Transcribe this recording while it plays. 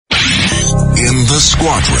in the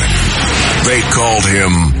squadron. They called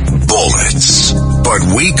him Bullets, but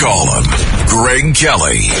we call him Greg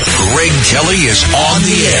Kelly. Greg Kelly is on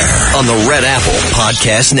the air on the Red Apple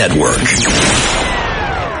Podcast Network.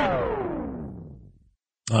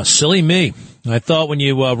 Silly me. I thought when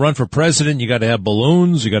you run for president, you got to have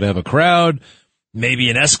balloons, you got to have a crowd, maybe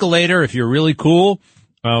an escalator if you're really cool.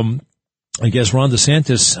 I guess Ron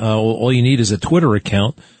DeSantis, all you need is a Twitter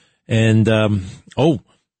account. And Elon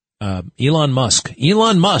Musk.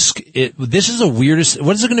 This is the weirdest.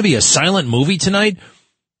 What is it going to be? A silent movie tonight?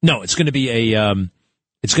 No, it's going to be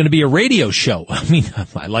a radio show. I mean,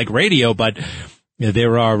 I like radio, but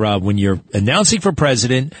there are when you're announcing for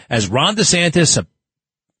president, as Ron DeSantis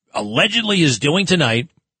allegedly is doing tonight,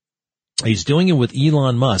 he's doing it with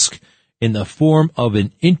Elon Musk in the form of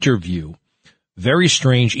an interview. Very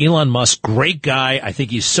strange. Elon Musk, great guy. I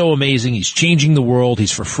think he's so amazing. He's changing the world.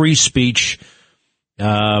 He's for free speech.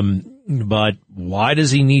 But why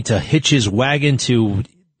does he need to hitch his wagon to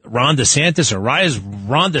Ron DeSantis, or why is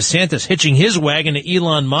Ron DeSantis hitching his wagon to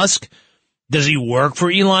Elon Musk? Does he work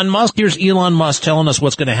for Elon Musk? Here's Elon Musk telling us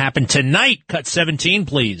what's going to happen tonight. Cut 17,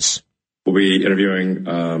 please. We'll be interviewing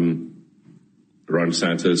Ron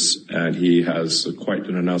DeSantis, and he has quite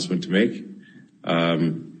an announcement to make.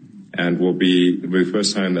 And it'll be the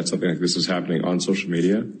first time that something like this is happening on social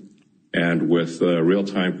media, and with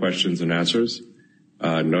real-time questions and answers,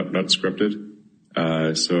 not scripted.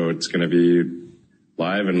 So it's going to be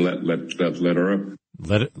live, and let it rip.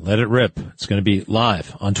 Let it rip. It's going to be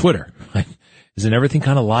live on Twitter. Isn't everything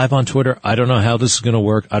kind of live on Twitter? I don't know how this is going to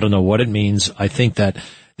work. I don't know what it means. I think that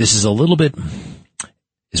this is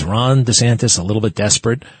is Ron DeSantis a little bit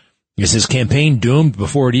desperate? Is his campaign doomed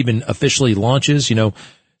before it even officially launches? You know,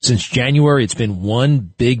 since January, it's been one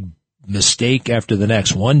big mistake after the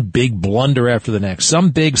next, one big blunder after the next.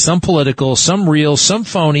 Some big, some political, some real, some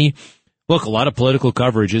phony. Look, a lot of political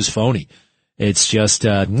coverage is phony. It's just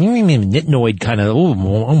nitnoid kind of,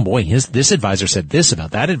 oh boy, this advisor said this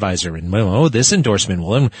about that advisor, and this endorsement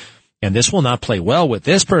will, and this will not play well with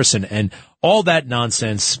this person, and all that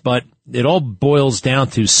nonsense. But it all boils down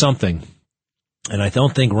to something. And I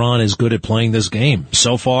don't think Ron is good at playing this game.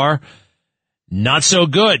 So far, not so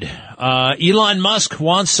good. Elon Musk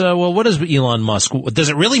wants, what is Elon Musk? Does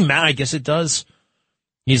it really matter? I guess it does.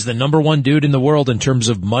 He's the number one dude in the world in terms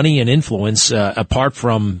of money and influence, apart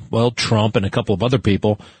from, Trump and a couple of other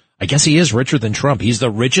people. I guess he is richer than Trump. He's the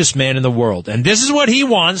richest man in the world. And this is what he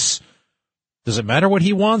wants. Does it matter what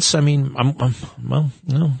he wants? I mean,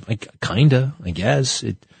 kinda, I guess.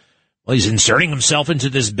 He's inserting himself into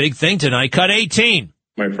this big thing tonight. Cut 18.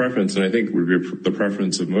 My preference, and I think would be the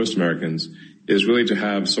preference of most Americans, is really to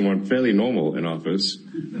have someone fairly normal in office.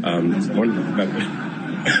 I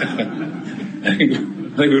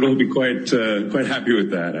think we'd all be quite happy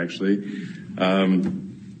with that, actually.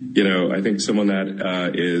 I think someone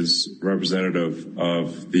that is representative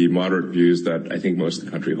of the moderate views that I think most of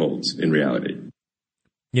the country holds in reality.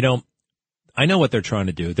 I know what they're trying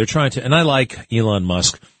to do. They're trying to, and I like Elon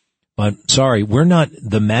Musk, but sorry, we're not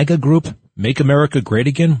the MAGA group, Make America Great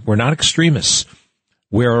Again. We're not extremists.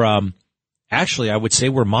 We're, actually, I would say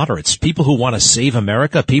we're moderates. People who want to save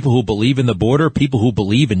America, people who believe in the border, people who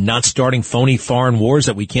believe in not starting phony foreign wars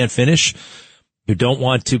that we can't finish, who don't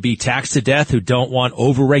want to be taxed to death, who don't want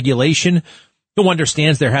overregulation, who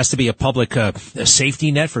understands there has to be a public a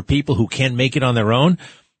safety net for people who can't make it on their own.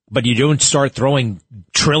 But you don't start throwing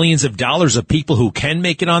trillions of dollars of people who can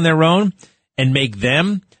make it on their own and make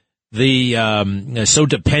them so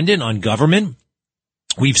dependent on government.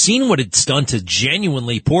 We've seen what it's done to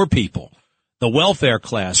genuinely poor people. The welfare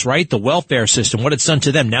class, right? The welfare system, what it's done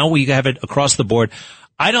to them. Now we have it across the board.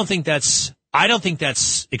 I don't think that's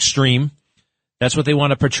extreme. That's what they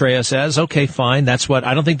want to portray us as. Okay, fine.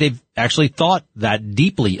 I don't think they've actually thought that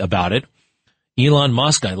deeply about it. Elon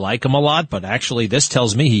Musk, I like him a lot, but actually this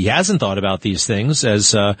tells me he hasn't thought about these things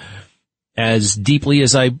as deeply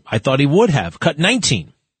as I thought he would have. Cut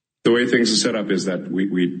 19. The way things are set up is that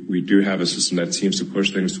we do have a system that seems to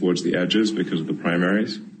push things towards the edges because of the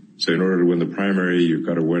primaries. So in order to win the primary, you've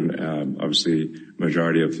got to win, obviously,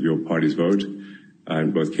 majority of your party's vote.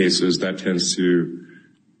 In both cases, that tends to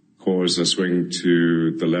cause a swing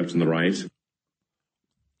to the left and the right.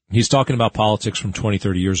 He's talking about politics from 20,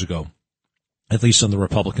 30 years ago, at least on the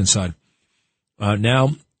Republican side.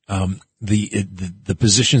 Now, the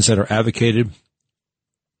positions that are advocated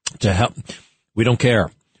to help, we don't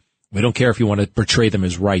care. We don't care if you want to portray them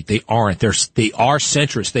as right. They aren't. They are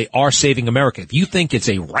centrist. They are saving America. If you think it's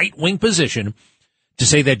a right-wing position to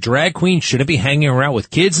say that drag queens shouldn't be hanging around with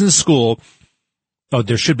kids in school,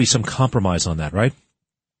 there should be some compromise on that, right?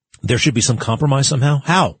 There should be some compromise somehow.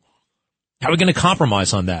 How? How are we going to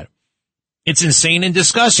compromise on that? It's insane and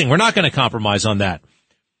disgusting. We're not going to compromise on that.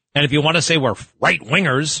 And if you want to say we're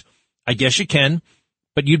right-wingers, I guess you can,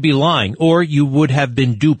 but you'd be lying, or you would have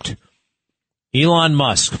been duped. Elon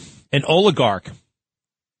Musk, an oligarch.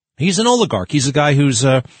 He's an oligarch. He's a guy who's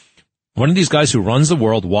one of these guys who runs the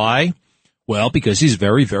world. Why? Well, because he's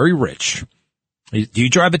very, very rich. Do you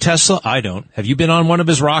drive a Tesla? I don't. Have you been on one of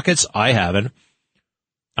his rockets? I haven't.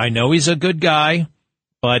 I know he's a good guy,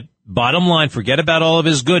 but bottom line, forget about all of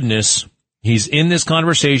his goodness. He's in this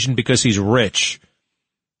conversation because he's rich.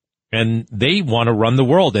 And they want to run the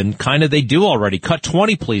world, and kind of they do already. Cut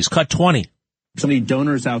 20, please. Cut 20. So many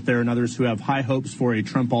donors out there and others who have high hopes for a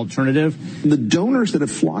Trump alternative. The donors that have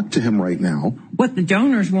flocked to him right now. What the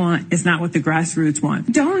donors want is not what the grassroots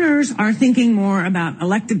want. Donors are thinking more about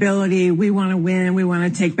electability. We want to win. We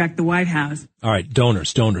want to take back the White House. All right,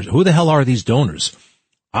 donors. Who the hell are these donors?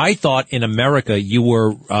 I thought in America you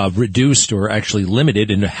were reduced or actually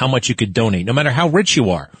limited in how much you could donate, no matter how rich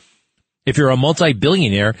you are. If you're a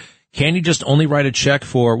multi-billionaire, can you just only write a check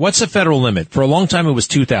for, what's the federal limit? For a long time it was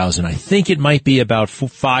 $2,000. I think it might be about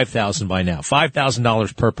 $5,000 by now.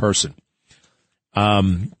 $5,000 per person.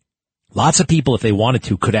 Lots of people, if they wanted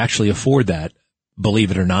to, could actually afford that,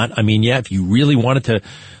 believe it or not. I mean, yeah, if you really wanted to,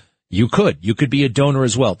 you could. You could be a donor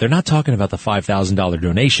as well. They're not talking about the $5,000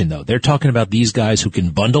 donation, though. They're talking about these guys who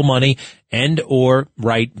can bundle money and or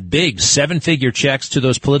write big 7-figure checks to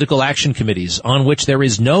those political action committees on which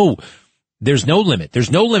there's no limit.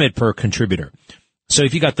 There's no limit per contributor. So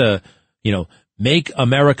if you got the, Make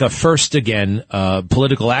America First Again,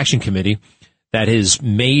 political action committee that is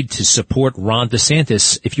made to support Ron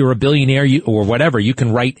DeSantis, if you're a billionaire or whatever, you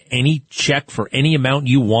can write any check for any amount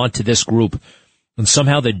you want to this group. And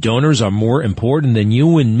somehow the donors are more important than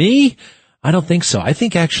you and me? I don't think so. I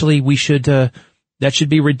think actually we should, that should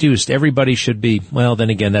be reduced. Everybody should be, well, then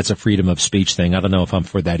again, that's a freedom of speech thing. I don't know if I'm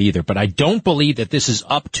for that either, but I don't believe that this is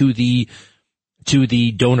up to the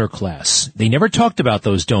donor class. They never talked about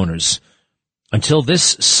those donors until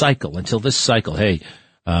this cycle. Hey,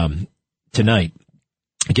 tonight,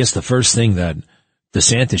 I guess the first thing that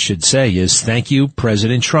DeSantis should say is thank you,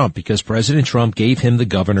 President Trump, because President Trump gave him the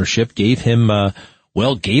governorship, gave him a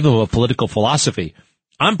political philosophy.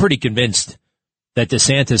 I'm pretty convinced that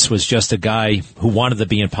DeSantis was just a guy who wanted to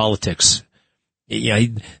be in politics.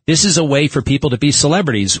 This is a way for people to be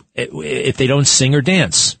celebrities if they don't sing or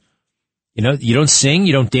dance. You don't sing,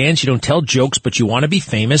 you don't dance, you don't tell jokes, but you want to be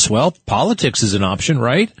famous. Well, politics is an option,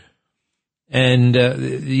 right? And,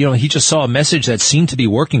 he just saw a message that seemed to be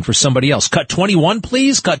working for somebody else. Cut 21,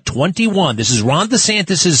 please. Cut 21. This is Ron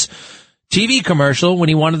DeSantis' TV commercial when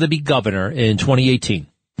he wanted to be governor in 2018.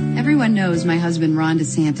 Everyone knows my husband, Ron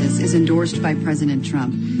DeSantis, is endorsed by President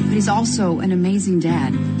Trump, but he's also an amazing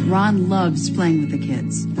dad. Ron loves playing with the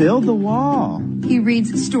kids. Build the wall. He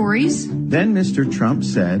reads stories. Then Mr. Trump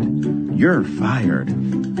said, "You're fired."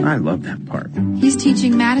 I love that part. He's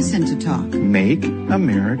teaching Madison to talk. Make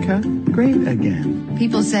America great again.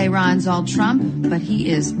 People say Ron's all Trump, but he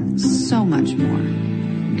is so much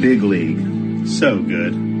more. Big league. So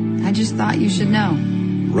good. I just thought you should know.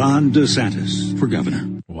 Ron DeSantis for governor.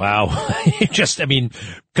 Wow.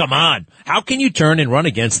 Come on. How can you turn and run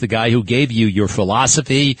against the guy who gave you your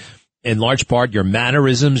philosophy, in large part your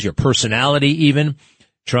mannerisms, your personality even?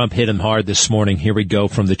 Trump hit him hard this morning. Here we go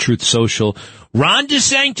from the Truth Social. Ron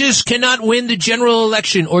DeSantis cannot win the general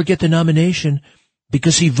election or get the nomination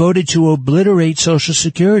because he voted to obliterate Social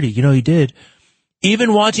Security. He did.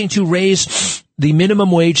 Even wanting to raise the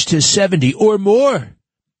minimum wage to 70 or more.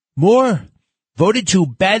 Voted to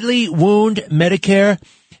badly wound Medicare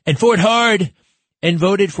and fought hard and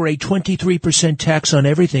voted for a 23% tax on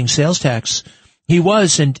everything, sales tax. He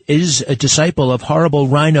was and is a disciple of horrible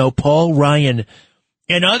rhino Paul Ryan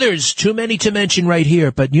and others, too many to mention right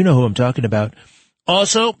here, but you know who I'm talking about.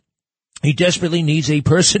 Also, he desperately needs a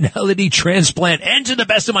personality transplant, and to the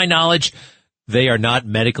best of my knowledge, they are not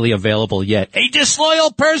medically available yet. A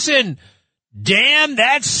disloyal person! Damn,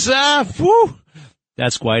 that's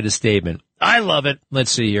quite a statement. I love it. Let's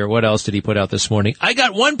see here. What else did he put out this morning? I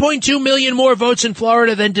got 1.2 million more votes in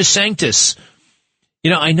Florida than DeSantis.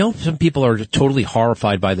 I know some people are totally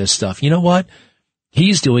horrified by this stuff. You know what?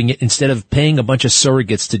 He's doing it instead of paying a bunch of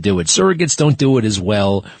surrogates to do it. Surrogates don't do it as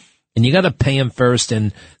well. And you got to pay them first,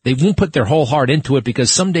 and they won't put their whole heart into it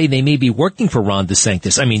because someday they may be working for Ron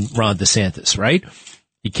DeSantis, right?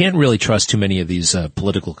 You can't really trust too many of these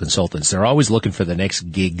political consultants. They're always looking for the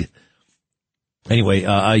next gig.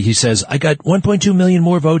 Anyway, he says, I got 1.2 million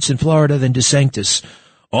more votes in Florida than DeSantis.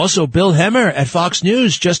 Also, Bill Hemmer at Fox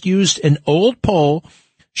News just used an old poll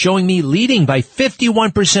showing me leading by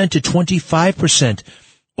 51% to 25%.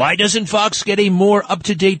 Why doesn't Fox get a more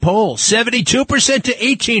up-to-date poll? 72% to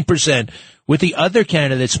 18%, with the other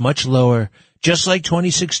candidates much lower, just like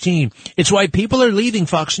 2016. It's why people are leaving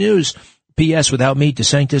Fox News. P.S. Without me,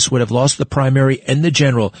 DeSantis would have lost the primary and the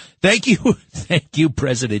general. Thank you. Thank you,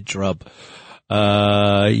 President Trump.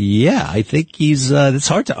 Yeah, I think it's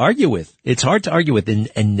hard to argue with. It's hard to argue with.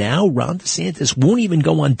 And now Ron DeSantis won't even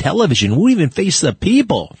go on television, won't even face the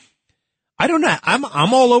people. I don't know.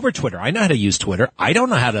 I'm all over Twitter. I know how to use Twitter. I don't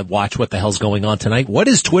know how to watch what the hell's going on tonight. What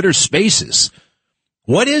is Twitter Spaces?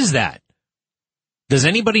 What is that? Does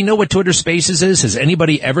anybody know what Twitter Spaces is? Has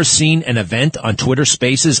anybody ever seen an event on Twitter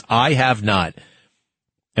Spaces? I have not.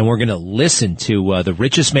 And we're going to listen to the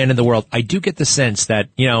richest man in the world. I do get the sense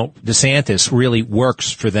that, DeSantis really works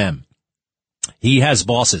for them. He has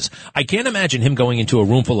bosses. I can't imagine him going into a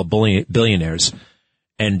room full of billionaires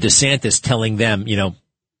and DeSantis telling them,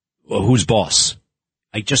 who's boss.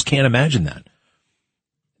 I just can't imagine that.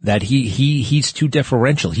 That he's too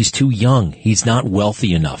deferential. He's too young. He's not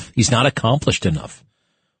wealthy enough. He's not accomplished enough.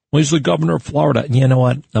 Well, he's the governor of Florida. You know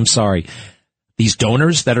what? I'm sorry. These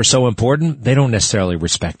donors that are so important, they don't necessarily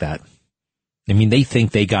respect that. I mean, they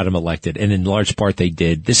think they got him elected, and in large part they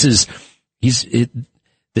did. The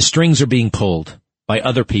strings are being pulled by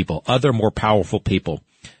other people, other more powerful people.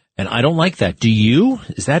 And I don't like that. Do you?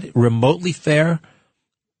 Is that remotely fair?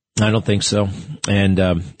 I don't think so.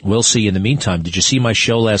 And we'll see. In the meantime, did you see my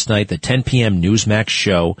show last night, the 10 p.m. Newsmax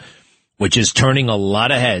show, which is turning a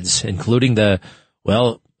lot of heads, including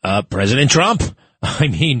President Trump? I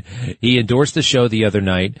mean, he endorsed the show the other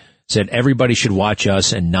night, said everybody should watch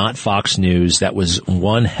us and not Fox News. That was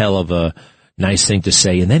one hell of a nice thing to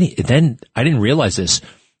say. And then I didn't realize this.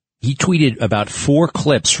 He tweeted about 4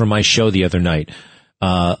 clips from my show the other night.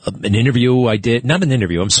 An interview I did, not an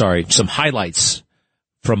interview, I'm sorry, some highlights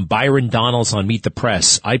from Byron Donalds on Meet the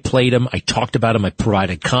Press. I played him. I talked about him. I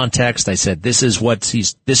provided context. I said, this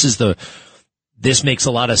makes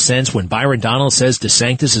a lot of sense when Byron Donalds says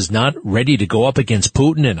DeSantis is not ready to go up against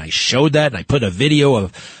Putin. And I showed that, and I put a video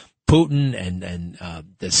of Putin and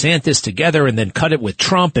DeSantis together and then cut it with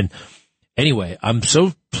Trump. And anyway, I'm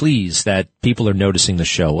so pleased that people are noticing the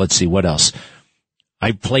show. Let's see what else.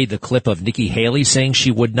 I played the clip of Nikki Haley saying she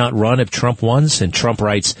would not run if Trump won, and Trump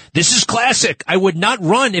writes, "This is classic. I would not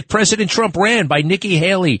run if President Trump ran," by Nikki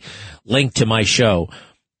Haley, linked to my show.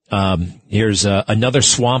 Here's another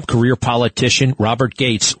swamp career politician, Robert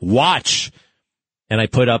Gates. Watch. And I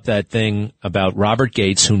put up that thing about Robert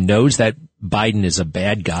Gates, who knows that Biden is a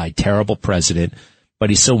bad guy, terrible president, but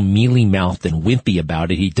he's so mealy-mouthed and wimpy about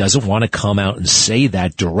it. He doesn't want to come out and say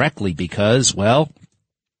that directly because, well,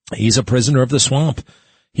 he's a prisoner of the swamp.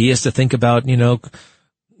 He has to think about,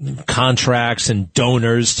 contracts and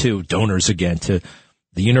donors to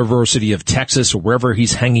the University of Texas or wherever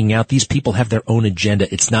he's hanging out. These people have their own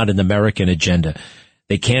agenda. It's not an American agenda.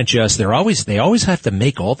 They can't they always have to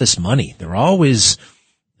make all this money.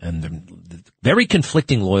 And they're very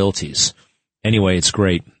conflicting loyalties. Anyway, it's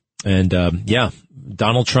great. And,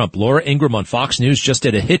 Donald Trump, Laura Ingraham on Fox News just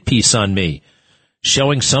did a hit piece on me,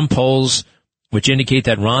 showing some polls which indicate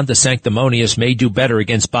that Ron DeSanctimonious may do better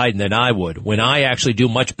against Biden than I would, when I actually do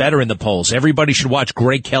much better in the polls. Everybody should watch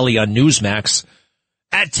Greg Kelly on Newsmax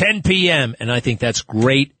at 10 p.m. And I think that's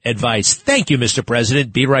great advice. Thank you, Mr.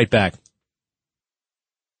 President. Be right back.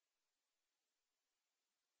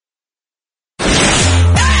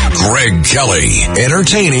 Greg Kelly,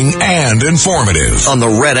 entertaining and informative on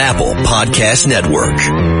the Red Apple Podcast Network.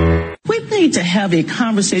 We need to have a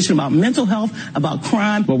conversation about mental health, about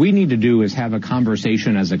crime. What we need to do is have a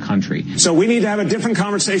conversation as a country. So we need to have a different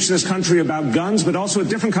conversation as a country about guns, but also a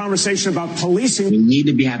different conversation about policing. We need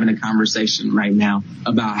to be having a conversation right now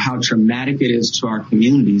about how traumatic it is to our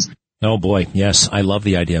communities. Oh boy, yes, I love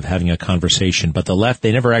the idea of having a conversation, but the left,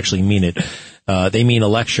 they never actually mean it. They mean a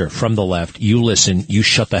lecture from the left. You listen, you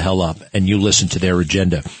shut the hell up, and you listen to their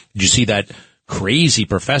agenda. Did you see that crazy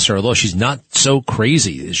professor, although she's not so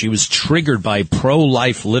crazy? She was triggered by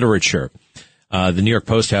pro-life literature. The New York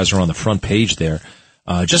Post has her on the front page there.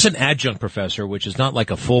 Just an adjunct professor, which is not like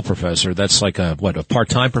a full professor. That's like a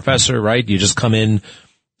part-time professor, right? You just come in,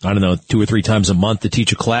 2 or 3 times a month to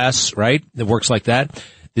teach a class, right? It works like that.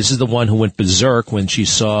 This is the one who went berserk when she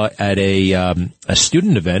saw at a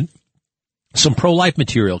student event some pro-life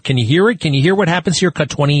material. Can you hear it? Can you hear what happens here? Cut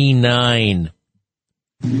 29.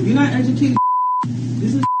 You're not educated.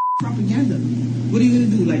 This is propaganda. What are you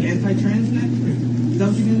going to do, like anti-trans next? Is that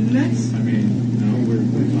what you're going to do next? I mean, no, we're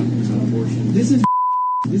talking about abortion. This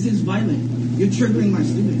is violent. You're triggering my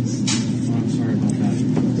students. Oh, I'm sorry about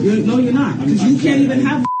that. No, you're not. Because you can't even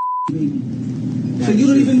have a baby. So you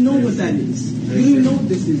don't even know what that is. You don't even know what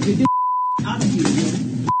this is. Get this out of here,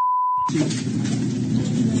 yo.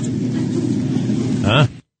 Huh?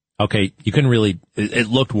 Okay, you couldn't really, it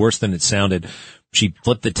looked worse than it sounded. She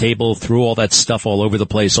flipped the table, threw all that stuff all over the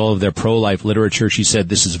place, all of their pro-life literature. She said,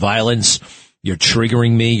 this is violence. You're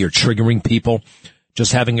triggering me. You're triggering people.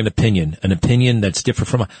 Just having an opinion that's different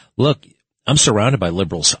from, look, I'm surrounded by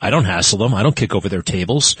liberals. I don't hassle them. I don't kick over their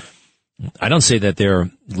tables. I don't say that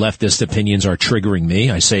their leftist opinions are triggering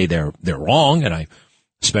me. I say they're wrong. And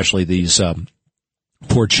especially these,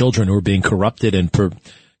 poor children who are being corrupted and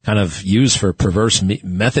kind of used for perverse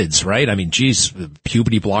methods, right? I mean, geez,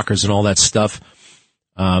 puberty blockers and all that stuff.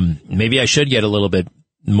 Maybe I should get a little bit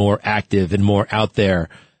more active and more out there,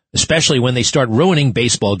 especially when they start ruining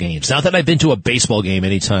baseball games. Not that I've been to a baseball game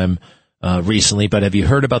anytime recently, but have you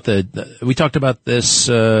heard about we talked about this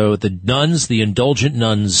with the nuns, the indulgent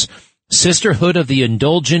nuns, Sisterhood of the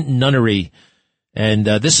Indulgent Nunnery. And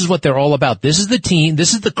this is what they're all about. This is the team,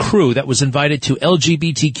 this is the crew that was invited to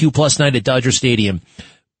LGBTQ plus night at Dodger Stadium.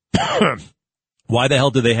 Why the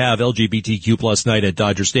hell do they have LGBTQ plus night at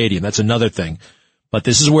Dodger Stadium? That's another thing. But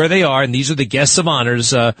this is where they are, and these are the guests of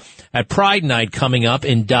honors at Pride Night coming up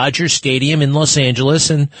in Dodger Stadium in Los Angeles.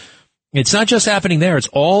 And it's not just happening there; it's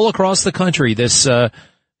all across the country. This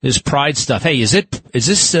Pride stuff. Hey, is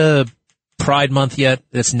this Pride Month yet?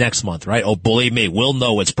 That's next month, right? Oh, believe me, we'll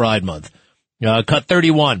know it's Pride Month. Cut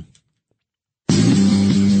 31.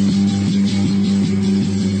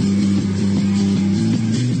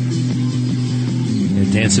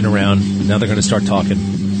 They're dancing around. Now they're going to start talking.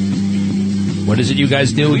 What is it you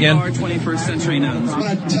guys do again? We are 21st century now. I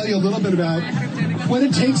want to tell you a little bit about what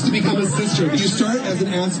it takes to become a sister. You start as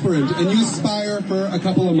an aspirant and you aspire for a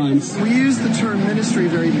couple of months. We use the term ministry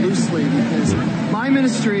very loosely because my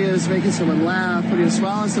ministry is making someone laugh, putting a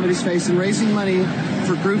smile on somebody's face, and raising money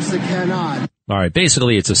for groups that cannot. All right.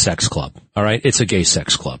 Basically, it's a sex club. All right. It's a gay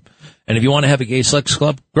sex club. And if you want to have a gay sex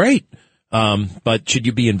club, great. But should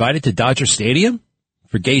you be invited to Dodger Stadium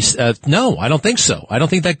for gay? No, I don't think so. I don't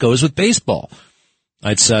think that goes with baseball.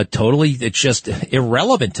 It's it's just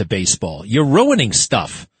irrelevant to baseball. You're ruining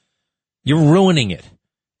stuff. You're ruining it.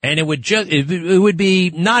 And it would be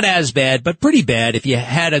not as bad, but pretty bad if you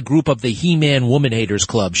had a group of the He-Man Woman Haters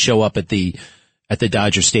Club show up at the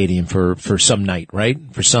Dodger Stadium for some night, right?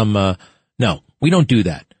 For some, no, we don't do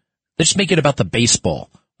that. Let's make it about the baseball,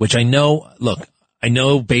 which I know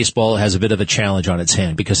baseball has a bit of a challenge on its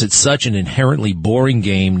hand because it's such an inherently boring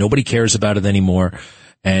game. Nobody cares about it anymore.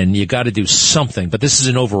 And you got to do something. But this is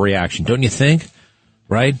an overreaction, don't you think?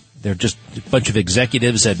 Right? They're just a bunch of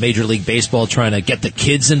executives at Major League Baseball trying to get the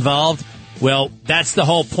kids involved. Well, that's the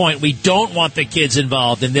whole point. We don't want the kids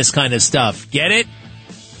involved in this kind of stuff. Get it?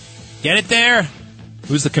 Get it there?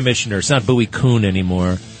 Who's the commissioner? It's not Bowie Kuhn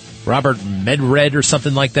anymore. Robert Medred or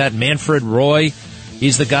something like that. Manfred Roy.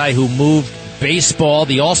 He's the guy who moved baseball,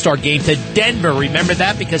 the All-Star game, to Denver. Remember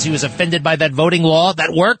that? Because he was offended by that voting law.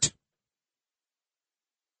 That worked.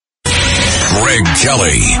 Greg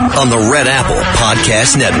Kelly on the Red Apple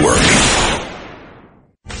Podcast Network.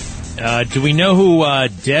 Do we know who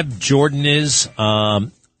Deb Jordan is?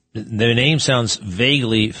 The name sounds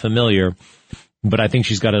vaguely familiar, but I think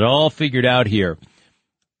she's got it all figured out here.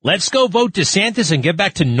 Let's go vote DeSantis and get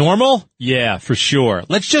back to normal? Yeah, for sure.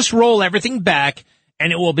 Let's just roll everything back,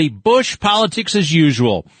 and it will be Bush politics as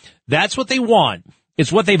usual. That's what they want.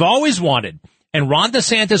 It's what they've always wanted. And Ron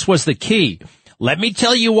DeSantis was the key. Let me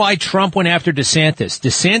tell you why Trump went after DeSantis.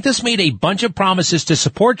 DeSantis made a bunch of promises to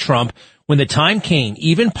support Trump when the time came,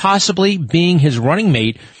 even possibly being his running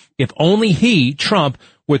mate, if only he, Trump,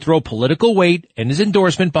 would throw political weight and his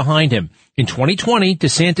endorsement behind him. In 2020,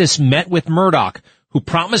 DeSantis met with Murdoch, who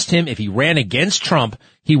promised him if he ran against Trump,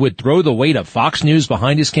 he would throw the weight of Fox News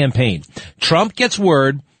behind his campaign. Trump gets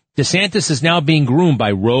word DeSantis is now being groomed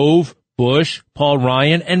by Rove, Bush, Paul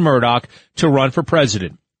Ryan, and Murdoch to run for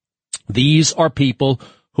president. These are people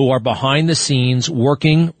who are behind the scenes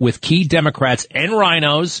working with key Democrats and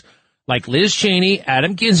rhinos like Liz Cheney,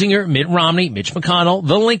 Adam Kinzinger, Mitt Romney, Mitch McConnell,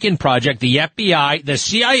 the Lincoln Project, the FBI, the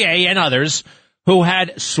CIA, and others who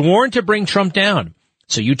had sworn to bring Trump down.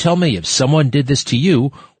 So you tell me, if someone did this to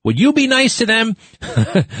you, would you be nice to them?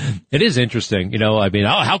 It is interesting.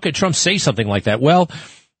 How could Trump say something like that? Well,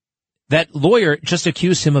 that lawyer just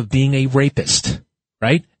accused him of being a rapist,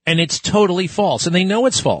 right? And it's totally false, and they know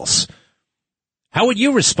it's false. How would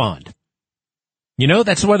you respond?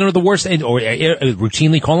 That's one of the worst, or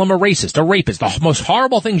routinely call him a racist, a rapist, the most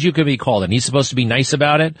horrible things you could be called, and he's supposed to be nice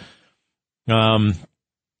about it.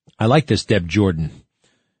 I like this Deb Jordan.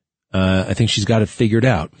 I think she's got it figured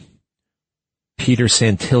out.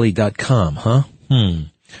 PeterSantilli.com, huh?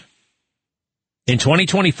 In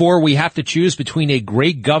 2024, we have to choose between a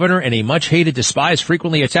great governor and a much hated, despised,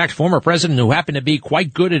 frequently attacked former president who happened to be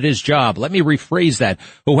quite good at his job. Let me rephrase that.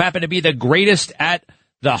 Who happened to be the greatest at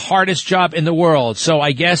the hardest job in the world. So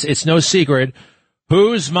I guess it's no secret.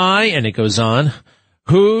 And it goes on,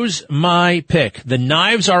 who's my pick? The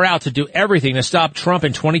knives are out to do everything to stop Trump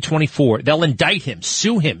in 2024. They'll indict him,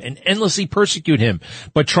 sue him, and endlessly persecute him.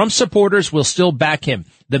 But Trump supporters will still back him.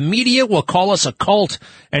 The media will call us a cult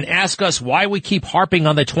and ask us why we keep harping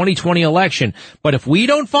on the 2020 election. But if we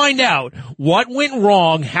don't find out what went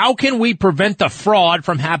wrong, how can we prevent the fraud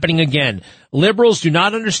from happening again? Liberals do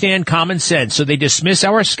not understand common sense, so they dismiss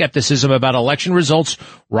our skepticism about election results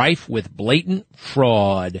rife with blatant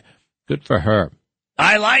fraud. Good for her.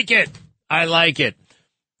 I like it. I like it.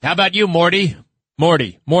 How about you, Morty?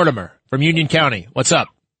 Mortimer from Union County. What's up?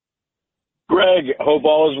 Greg, hope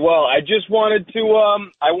all is well. I just wanted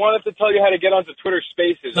to tell you how to get onto Twitter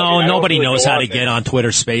Spaces. No, nobody knows how to get on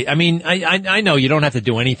Twitter Space. I mean, I know you don't have to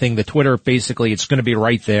do anything. The Twitter, basically, it's going to be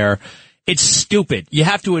right there. It's stupid. You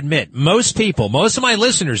have to admit, most of my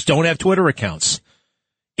listeners don't have Twitter accounts.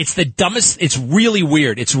 It's the dumbest. It's really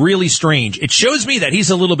weird. It's really strange. It shows me that he's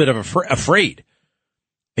a little bit of afraid.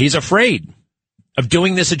 He's afraid of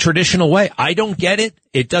doing this a traditional way. I don't get it.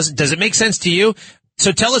 Does it make sense to you?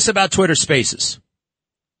 So tell us about Twitter Spaces.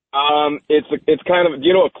 It's kind of, do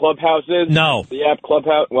you know what Clubhouse is? No. The app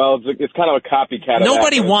Clubhouse? Well, it's kind of a copycat.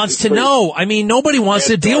 Nobody wants to know. I mean, nobody wants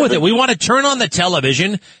to deal with it. We want to turn on the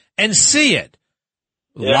television and see it.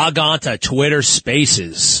 Yeah. Log on to Twitter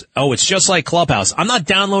Spaces. Oh, it's just like Clubhouse. I'm not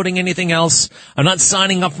downloading anything else. I'm not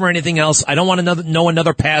signing up for anything else. I don't want to know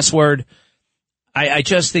another password. I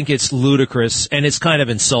just think it's ludicrous and it's kind of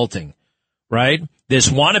insulting, right? This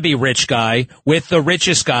wannabe rich guy with the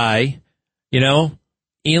richest guy,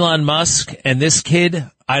 Elon Musk and this kid.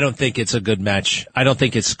 I don't think it's a good match. I don't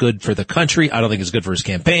think it's good for the country. I don't think it's good for his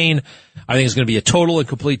campaign. I think it's going to be a total and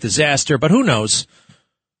complete disaster, but who knows?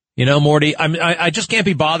 Morty, I just can't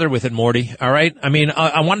be bothered with it, Morty. All right. I mean,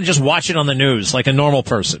 I want to just watch it on the news like a normal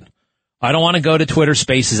person. I don't want to go to Twitter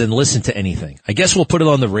Spaces and listen to anything. I guess we'll put it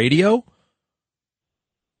on the radio.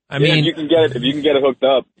 I mean, if you can get it hooked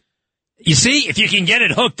up. You see, if you can get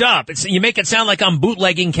it hooked up, you make it sound like I'm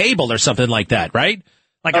bootlegging cable or something like that, right?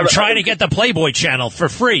 Like I'm trying to get the Playboy channel for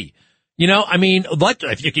free.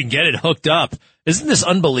 If you can get it hooked up. Isn't this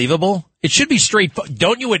unbelievable? It should be straight.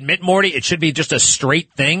 Don't you admit, Morty, it should be just a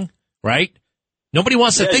straight thing, right? Nobody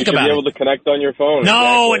wants to think about it. You should be able to connect on your phone.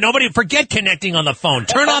 No, exactly. Forget connecting on the phone.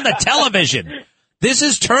 Turn on the television. This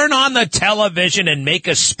is turn on the television and make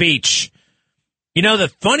a speech.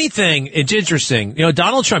 The funny thing, it's interesting.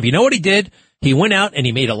 Donald Trump, you know what he did? He went out and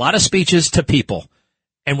he made a lot of speeches to people.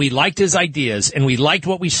 And we liked his ideas and we liked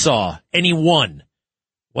what we saw. And he won.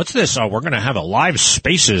 What's this? Oh, we're going to have a live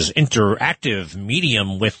Spaces interactive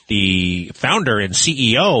medium with the founder and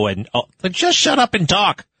CEO. And just shut up and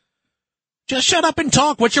talk. Just shut up and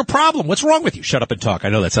talk. What's your problem? What's wrong with you? Shut up and talk. I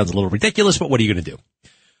know that sounds a little ridiculous, but what are you going to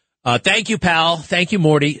do? Thank you, pal. Thank you,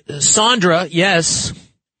 Morty. Sandra, yes.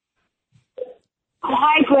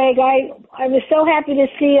 Hi, Greg. I was so happy to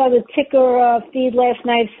see on the ticker feed last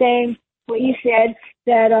night saying what you said,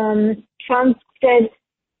 that Trump said,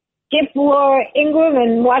 skip Laura Ingraham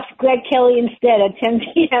and watch Greg Kelly instead at 10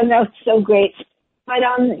 p.m. That was so great. But,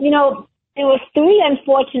 there were 3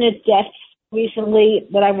 unfortunate deaths recently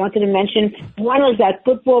that I wanted to mention. One was that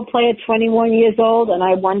football player, 21 years old, and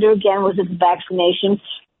I wonder again, was it the vaccination?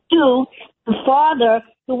 2, the father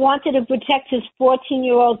who wanted to protect his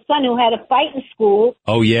 14-year-old son who had a fight in school.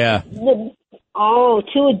 Oh, yeah. 2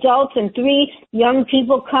 adults and 3 young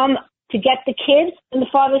people come to get the kid, and the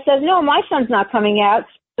father says, no, my son's not coming out.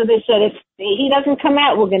 So they said, if he doesn't come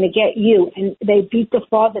out, we're going to get you. And they beat the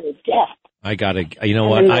father to death. I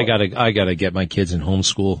gotta get my kids in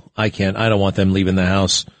homeschool. I don't want them leaving the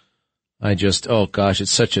house. Oh gosh,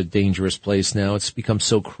 it's such a dangerous place now. It's become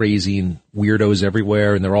so crazy and weirdos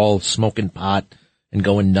everywhere, and they're all smoking pot and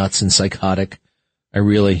going nuts and psychotic.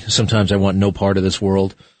 Sometimes I want no part of this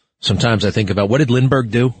world. Sometimes I think about, what did Lindbergh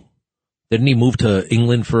do? Didn't he move to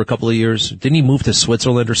England for a couple of years? Didn't he move to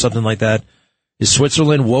Switzerland or something like that? Is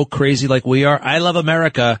Switzerland woke crazy like we are? I love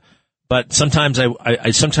America, but sometimes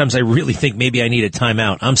I really think maybe I need a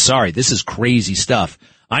timeout. I'm sorry. This is crazy stuff.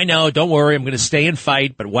 I know. Don't worry. I'm going to stay and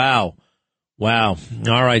fight, but wow. All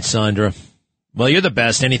right, Sandra. Well, you're the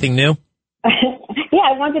best. Anything new? Yeah,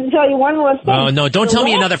 I wanted to tell you one more thing. Oh, no, don't tell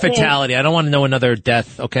me another fatality. I don't want to know another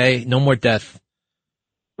death, okay? No more death.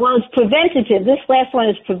 Well, it's preventative. This last one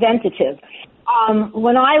is preventative.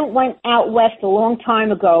 When I went out west a long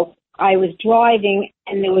time ago, I was driving,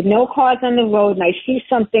 and there were no cars on the road, and I see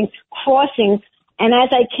something crossing, And as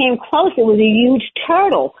I came close, it was a huge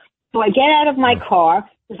turtle. So I get out of my car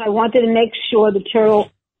because I wanted to make sure the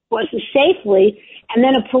turtle was safely. And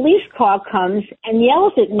then a police car comes and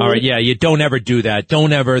yells at me. All right, yeah, you don't ever do that.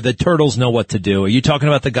 Don't ever. The turtles know what to do. Are you talking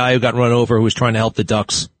about the guy who got run over who was trying to help the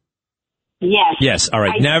ducks? Yes. Yes, all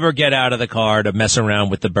right. Never get out of the car to mess around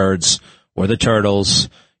with the birds or the turtles.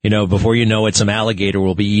 You know, before you know it, some alligator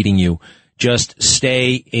will be eating you. Just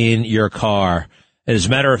stay in your car. As a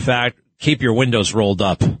matter of fact, keep your windows rolled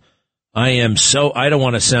up. I don't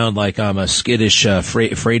want to sound like I'm a skittish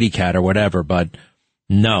fraidy cat or whatever, but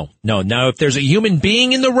no. Now, if there's a human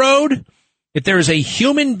being in the road,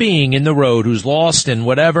 who's lost and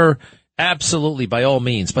whatever, absolutely, by all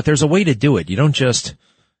means. But there's a way to do it. You don't just,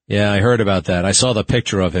 yeah, I heard about that. I saw the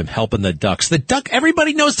picture of him helping the ducks.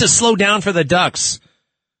 Everybody knows to slow down for the ducks.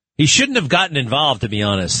 He shouldn't have gotten involved, to be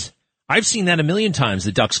honest. I've seen that a million times,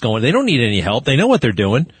 the ducks going, they don't need any help. They know what they're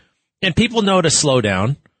doing. And people know to slow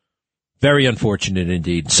down. Very unfortunate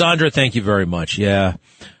indeed. Sandra, thank you very much. Yeah.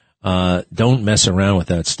 Don't mess around with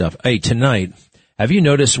that stuff. Hey, tonight, have you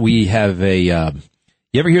noticed we have you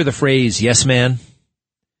ever hear the phrase, yes man?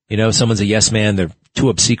 You know, someone's a yes man. They're too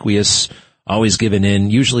obsequious, always giving in,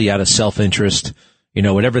 usually out of self-interest. You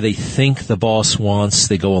know, whatever they think the boss wants,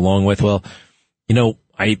 they go along with. Well, you know,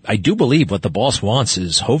 I do believe what the boss wants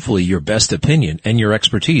is hopefully your best opinion and your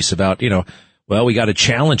expertise about, you know, well, we got a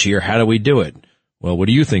challenge here. How do we do it? Well, what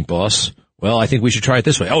do you think, boss? Well, I think we should try it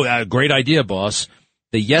this way. Oh, great idea, boss.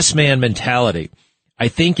 The yes man mentality. I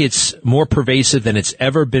think it's more pervasive than it's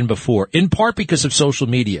ever been before, in part because of social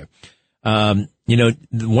media. You know,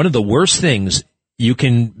 one of the worst things you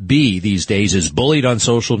can be these days is bullied on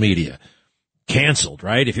social media. Canceled,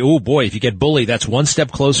 right? If you get bullied, that's one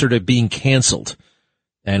step closer to being canceled.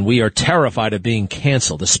 And we are terrified of being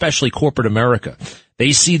canceled, especially corporate America.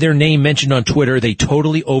 They see their name mentioned on Twitter, they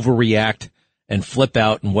totally overreact and flip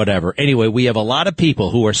out and whatever. Anyway, we have a lot of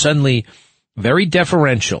people who are suddenly very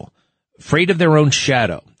deferential, afraid of their own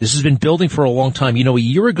shadow. This has been building for a long time. You know, a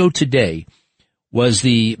year ago today was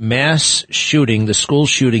the mass shooting, the school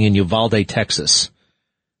shooting in Uvalde, Texas.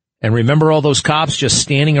 And remember all those cops just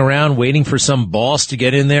standing around waiting for some boss to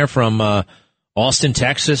get in there from Austin,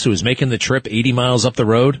 Texas, who was making the trip 80 miles up the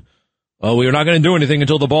road? Oh, we're not going to do anything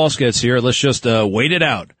until the boss gets here. Let's just wait it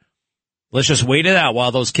out. Let's just wait it out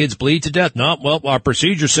while those kids bleed to death. No, well, our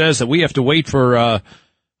procedure says that we have to wait for a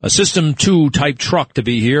System 2 type truck to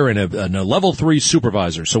be here and a Level 3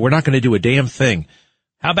 supervisor. So we're not going to do a damn thing.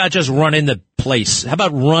 How about just run in the place? How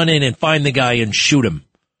about run in and find the guy and shoot him?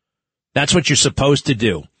 That's what you're supposed to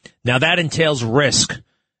do. Now that entails risk.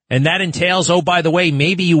 And that entails, oh, by the way,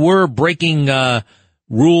 maybe you were breaking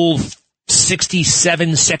Rule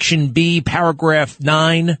 67, Section B, Paragraph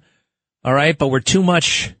 9. All right, but we're too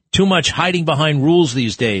much hiding behind rules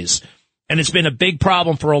these days. And it's been a big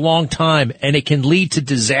problem for a long time, and it can lead to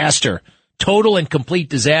disaster, total and complete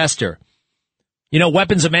disaster. You know,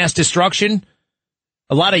 weapons of mass destruction,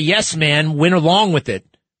 a lot of yes men went along with it.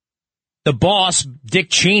 The boss, Dick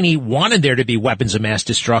Cheney, wanted there to be weapons of mass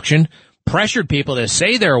destruction, pressured people to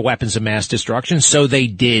say there are weapons of mass destruction, so they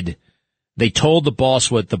did. They told the boss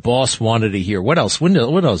what the boss wanted to hear. What else?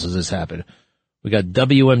 What else has this happened? We got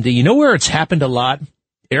WMD. You know where it's happened a lot?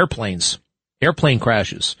 Airplanes. Airplane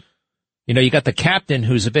crashes. You know, you got the captain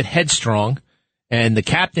who's a bit headstrong, and the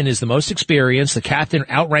captain is the most experienced. The captain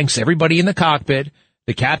outranks everybody in the cockpit.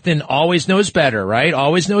 The captain always knows better, right?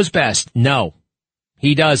 Always knows best. No,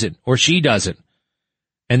 he doesn't, or she doesn't.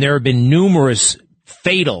 And there have been numerous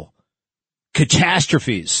fatal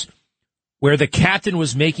catastrophes where the captain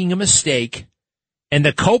was making a mistake and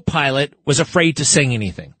the co-pilot was afraid to say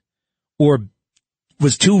anything or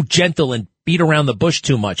was too gentle and beat around the bush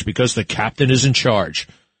too much because the captain is in charge.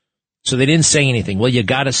 So they didn't say anything. Well, you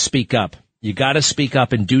got to speak up. You got to speak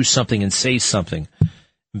up and do something and say something.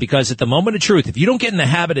 Because at the moment of truth, if you don't get in the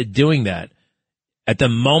habit of doing that, at the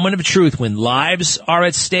moment of truth, when lives are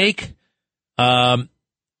at stake,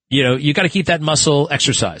 you know, you got to keep that muscle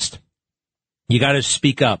exercised. You got to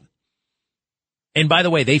speak up. And by the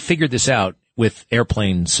way, they figured this out with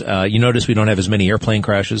airplanes. You notice we don't have as many airplane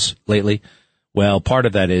crashes lately. Well, part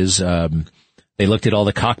of that is, they looked at all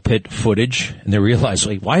the cockpit footage and they realized,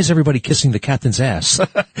 like, why is everybody kissing the captain's ass?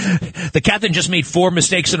 The captain just made 4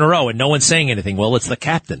 mistakes in a row and no one's saying anything. Well, it's the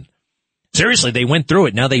captain. Seriously, they went through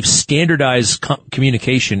it. Now they've standardized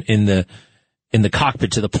communication in the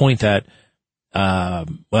cockpit to the point that,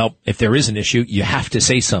 well, if there is an issue, you have to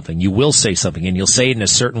say something. You will say something and you'll say it in a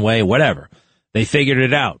certain way, whatever. They figured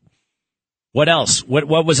it out. What else? What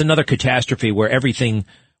was another catastrophe where everything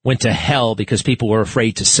went to hell because people were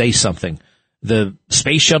afraid to say something? The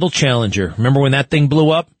Space Shuttle Challenger. Remember when that thing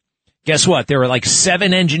blew up? Guess what? There were like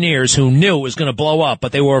 7 engineers who knew it was going to blow up,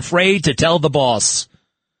 but they were afraid to tell the boss.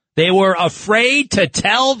 They were afraid to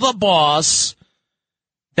tell the boss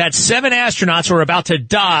that 7 astronauts were about to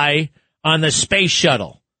die on the space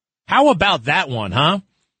shuttle. How about that one, huh?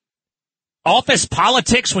 Office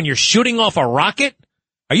politics when you're shooting off a rocket?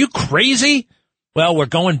 Are you crazy? Well, we're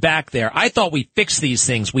going back there. I thought we fixed these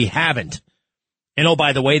things. We haven't. And oh,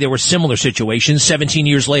 by the way, there were similar situations 17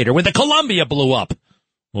 years later when the Columbia blew up.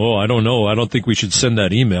 Oh, I don't know. I don't think we should send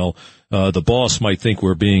that email. The boss might think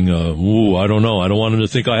we're being, I don't know. I don't want him to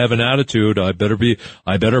think I have an attitude. I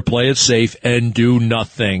better play it safe and do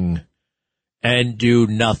nothing.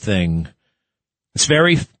 It's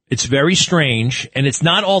very strange, and it's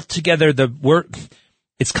not altogether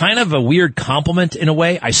it's kind of a weird compliment in a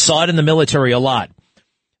way. I saw it in the military a lot.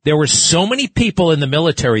 There were so many people in the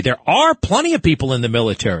military. There are plenty of people in the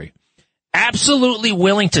military absolutely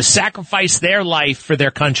willing to sacrifice their life for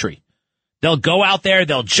their country. They'll go out there,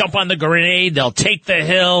 they'll jump on the grenade, they'll take the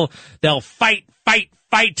hill, they'll fight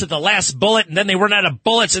to the last bullet, and then they run out of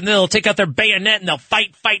bullets, and then they'll take out their bayonet, and they'll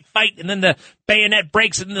fight, and then the bayonet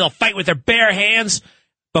breaks, and then they'll fight with their bare hands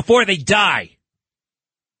before they die.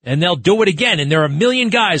 And they'll do it again, and there are a million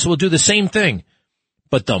guys who will do the same thing.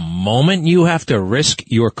 But the moment you have to risk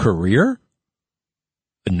your career,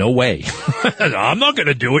 no way. I'm not going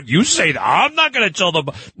to do it. You say that. I'm not going to tell them.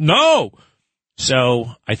 No.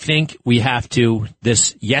 So I think we have to,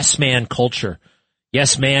 this yes man culture,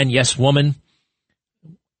 yes man, yes woman.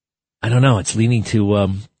 I don't know. It's leading to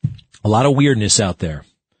a lot of weirdness out there.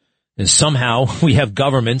 And somehow we have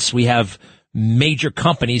governments, we have major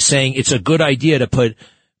companies saying it's a good idea to put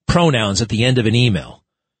pronouns at the end of an email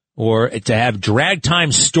or to have drag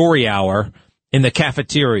time story hour in the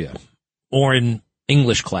cafeteria or in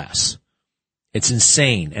English class. It's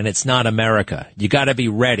insane, and it's not America. You got to be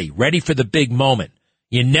ready for the big moment.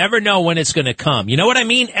 You never know when it's going to come. You know what I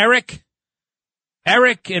mean, Eric?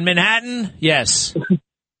 Eric in Manhattan? Yes.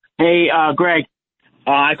 Hey, Greg,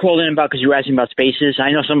 I called in because you were asking about spaces.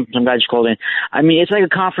 I know some guys called in. I mean, it's like a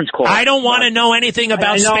conference call. I don't want to know anything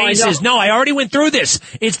about spaces. No, I already went through this.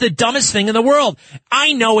 It's the dumbest thing in the world.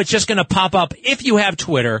 I know it's just going to pop up if you have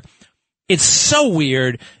Twitter. It's so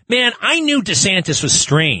weird. Man, I knew DeSantis was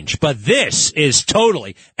strange, but this is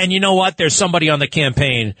totally. And you know what? There's somebody on the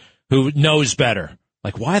campaign who knows better.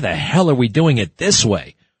 Like, why the hell are we doing it this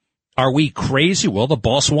way? Are we crazy? Well, the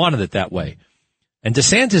boss wanted it that way. And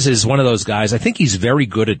DeSantis is one of those guys. I think he's very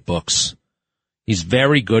good at books. He's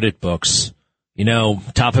very good at books. You know,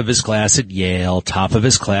 top of his class at Yale, top of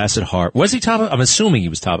his class at Harvard. Was he top of? I'm assuming he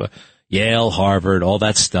was top of Yale, Harvard, all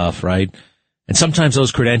that stuff, right? And sometimes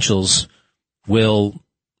those credentials will,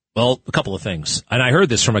 well, a couple of things. And I heard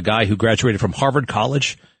this from a guy who graduated from Harvard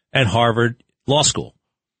College and Harvard Law School.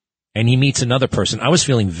 And he meets another person. I was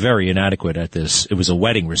feeling very inadequate at this. It was a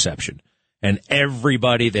wedding reception. And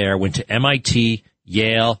everybody there went to MIT,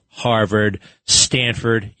 Yale, Harvard,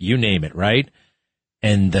 Stanford, you name it, right?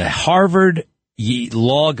 And the Harvard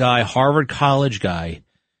law guy, Harvard College guy,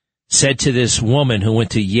 said to this woman who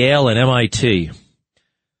went to Yale and MIT,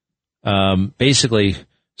 basically,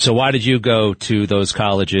 so why did you go to those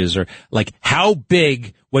colleges? Or like, how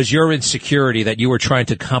big was your insecurity that you were trying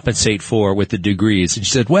to compensate for with the degrees? And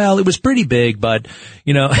she said, well, it was pretty big, but,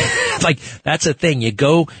 you know, like, that's a thing. You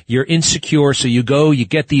go, you're insecure, so you go, you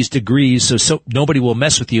get these degrees, so nobody will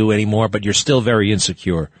mess with you anymore, but you're still very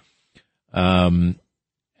insecure. This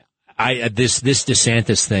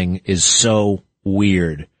DeSantis thing is so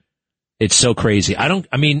weird. It's so crazy.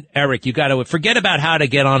 Eric, you gotta forget about how to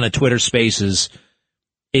get on a Twitter Spaces.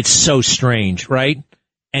 It's so strange, right?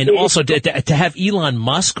 And also to have Elon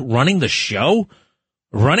Musk running the show,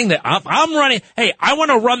 I'm running. Hey, I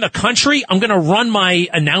want to run the country. I'm going to run my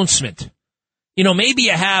announcement. You know, maybe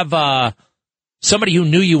you have, somebody who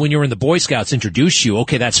knew you when you were in the Boy Scouts introduce you.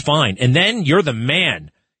 Okay, that's fine. And then you're the man.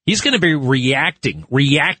 He's going to be reacting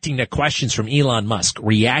to questions from Elon Musk.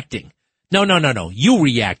 Reacting. No. You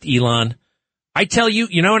react, Elon. I tell you,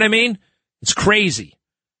 you know what I mean? It's crazy.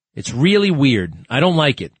 It's really weird. I don't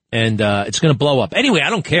like it. And it's going to blow up. Anyway, I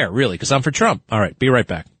don't care, really, because I'm for Trump. All right, be right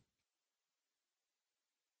back.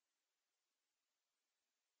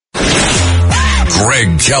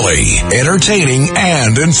 Greg Kelly, entertaining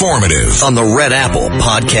and informative on the Red Apple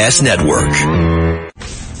Podcast Network.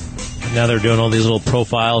 Now they're doing all these little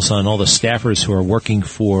profiles on all the staffers who are working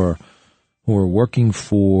for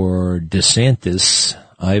DeSantis.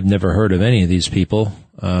 I've never heard of any of these people.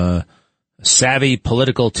 Savvy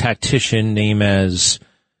political tactician named as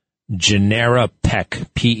Janera Peck,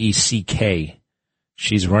 P-E-C-K.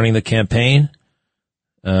 She's running the campaign.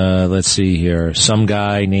 Let's see here. Some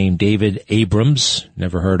guy named David Abrams.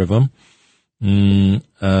 Never heard of him.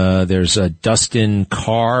 There's Dustin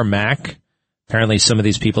Carmack. Apparently some of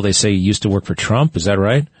these people, they say used to work for Trump. Is that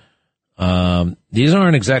right? These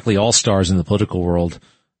aren't exactly all-stars in the political world.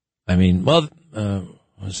 I mean, well,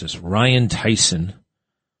 what's this? Ryan Tyson.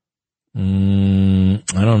 I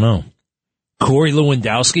don't know. Corey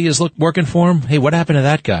Lewandowski is working for him. Hey, what happened to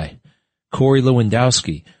that guy? Corey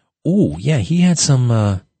Lewandowski. Ooh, yeah, he had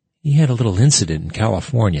a little incident in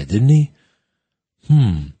California, didn't he?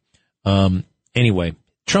 Anyway,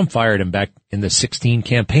 Trump fired him back in the 2016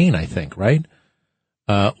 campaign, I think, right?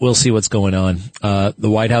 We'll see what's going on. The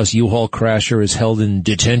White House U-Haul crasher is held in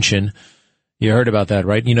detention. You heard about that,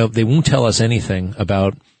 right? You know, they won't tell us anything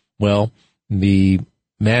about, well, the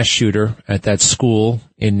mass shooter at that school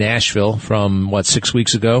in Nashville from, 6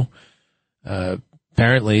 weeks ago?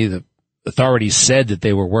 Apparently, the authorities said that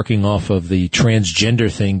they were working off of the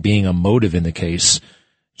transgender thing being a motive in the case.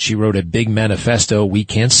 She wrote a big manifesto. We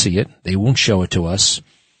can't see it. They won't show it to us.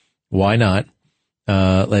 Why not?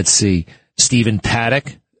 Let's see. Stephen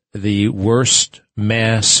Paddock, the worst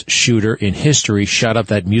mass shooter in history, shot up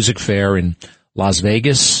that music fair in Las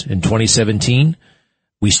Vegas in 2017.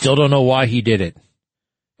 We still don't know why he did it.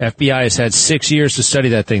 FBI has had 6 years to study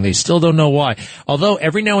that thing. They still don't know why. Although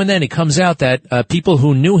every now and then it comes out that people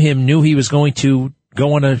who knew him knew he was going to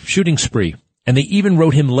go on a shooting spree. And they even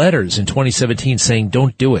wrote him letters in 2017 saying,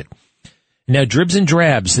 don't do it. Now, dribs and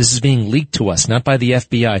drabs, this is being leaked to us, not by the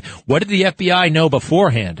FBI. What did the FBI know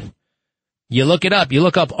beforehand? You look it up. You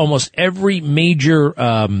look up almost every major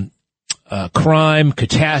crime,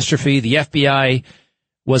 catastrophe. The FBI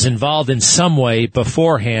was involved in some way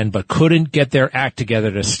beforehand, but couldn't get their act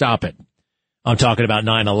together to stop it. I'm talking about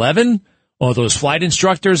 9/11, all those flight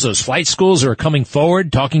instructors, those flight schools are coming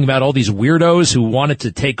forward, talking about all these weirdos who wanted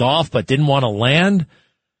to take off but didn't want to land,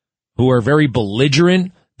 who are very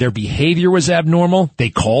belligerent. Their behavior was abnormal. They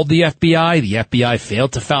called the FBI. The FBI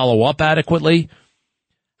failed to follow up adequately.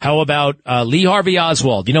 How about Lee Harvey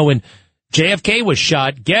Oswald? You know, when JFK was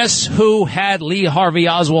shot, guess who had Lee Harvey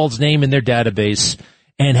Oswald's name in their database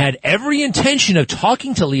and had every intention of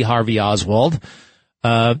talking to Lee Harvey Oswald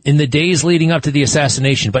in the days leading up to the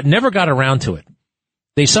assassination, but never got around to it.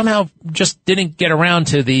 They somehow just didn't get around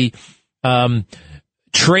to the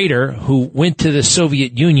traitor who went to the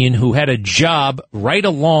Soviet Union, who had a job right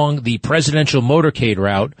along the presidential motorcade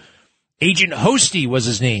route. Agent Hosty was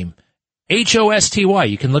his name. Hosty.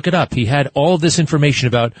 You can look it up. He had all this information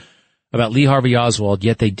about Lee Harvey Oswald,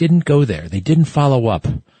 yet they didn't go there. They didn't follow up.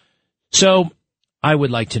 So I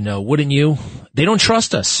would like to know, wouldn't you? They don't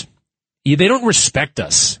trust us. They don't respect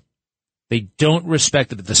us. They don't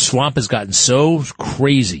respect it. The swamp has gotten so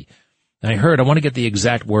crazy. And I want to get the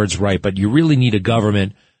exact words right, but you really need a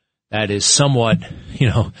government that is somewhat,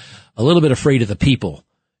 a little bit afraid of the people.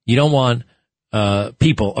 You don't want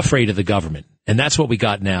people afraid of the government. And that's what we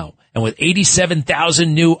got now. And with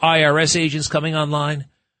 87,000 new IRS agents coming online,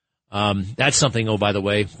 that's something, oh, by the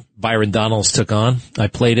way, Byron Donalds took on. I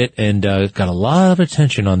played it and got a lot of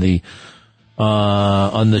attention on the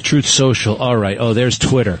Truth Social. All right. Oh, there's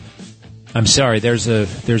Twitter. I'm sorry. There's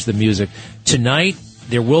the music. Tonight,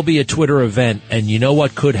 there will be a Twitter event, and you know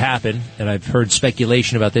what could happen, and I've heard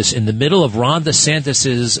speculation about this, in the middle of Ron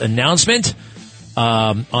DeSantis' announcement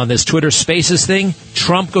on this Twitter Spaces thing,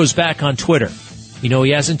 Trump goes back on Twitter. He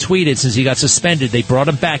hasn't tweeted since he got suspended. They brought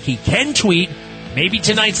him back. He can tweet. Maybe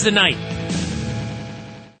tonight's the night.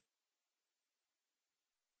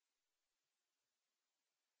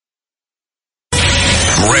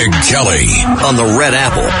 Greg Kelly on the Red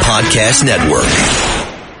Apple Podcast Network.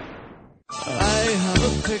 I have a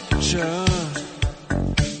picture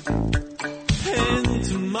pinned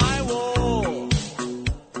to my wall.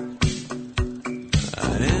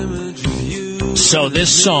 An image of you. So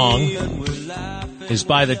this song is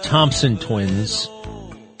by the Thompson Twins.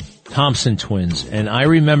 And I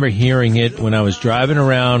remember hearing it when I was driving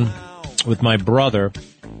around with my brother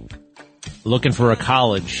looking for a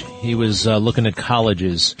college. He was looking at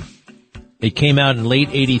colleges. It came out in late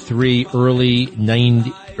 83, early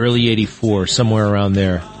 84, somewhere around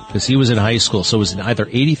there, because he was in high school, so it was in either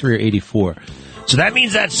 83 or 84. So that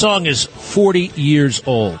means that song is 40 years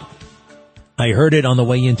old. I heard it on the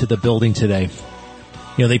way into the building today.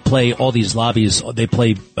 They play all these lobbies, they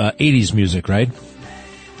play 80s music, right?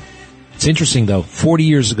 It's interesting, though. 40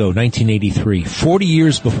 years ago, 1983. 40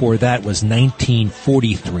 years before that was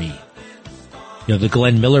 1943. The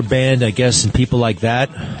Glenn Miller Band, I guess, and people like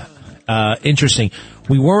that. Interesting.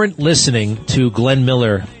 We weren't listening to Glenn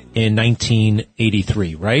Miller in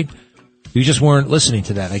 1983, right? We just weren't listening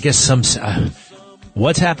to that. I guess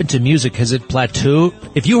What's happened to music? Has it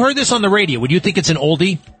plateaued? If you heard this on the radio, would you think it's an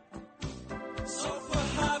oldie?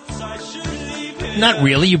 Not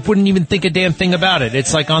really. You wouldn't even think a damn thing about it.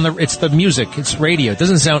 It's like it's the music. It's radio. It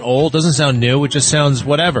doesn't sound old. Doesn't sound new. It just sounds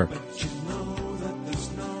whatever.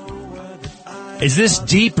 Is this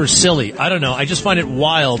deep or silly? I don't know. I just find it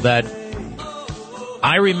wild that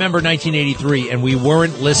I remember 1983 and we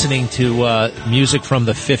weren't listening to music from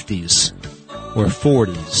the 50s or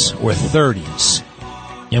 40s or 30s.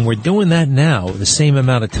 And we're doing that now, the same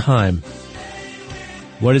amount of time.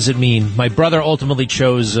 What does it mean? My brother ultimately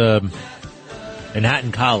chose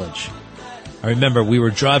Manhattan College. I remember we were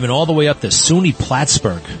driving all the way up to SUNY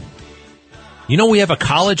Plattsburgh. You know we have a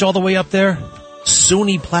college all the way up there?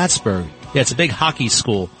 SUNY Plattsburgh. Yeah, it's a big hockey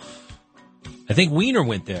school. I think Wiener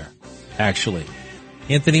went there, actually.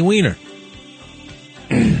 Anthony Weiner.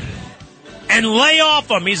 And lay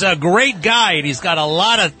off him. He's a great guy, and he's got a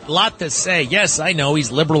lot to say. Yes, I know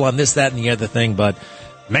he's liberal on this, that, and the other thing, but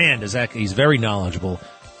man, he's very knowledgeable.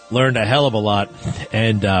 Learned a hell of a lot,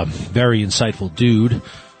 and very insightful dude.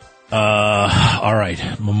 All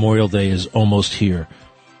right, Memorial Day is almost here.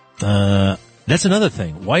 That's another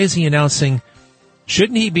thing. Why is he announcing?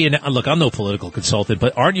 Shouldn't he be? Look, I'm no political consultant,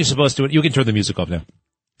 but aren't you supposed to? You can turn the music off now.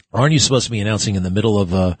 Aren't you supposed to be announcing in the middle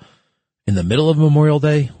of Memorial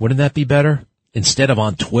Day? Wouldn't that be better? Instead of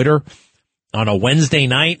on Twitter on a Wednesday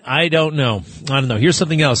night? I don't know. Here's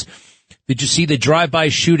something else. Did you see the drive-by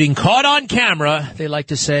shooting caught on camera? They like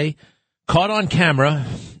to say, caught on camera.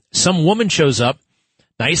 Some woman shows up,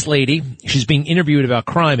 nice lady. She's being interviewed about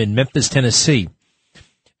crime in Memphis, Tennessee.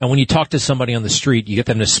 And when you talk to somebody on the street, you get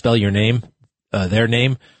them to spell your name, their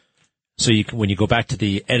name. So when you go back to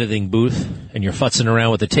the editing booth and you're futzing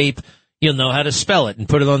around with the tape, you'll know how to spell it and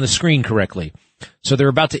put it on the screen correctly. So they're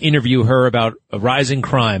about to interview her about a rising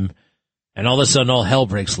crime, and all of a sudden all hell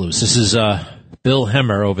breaks loose. This is Bill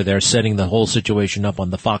Hemmer over there setting the whole situation up on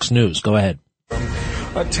the Fox News. Go ahead.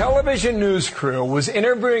 A television news crew was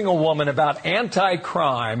interviewing a woman about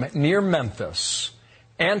anti-crime near Memphis.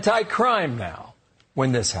 Anti-crime now,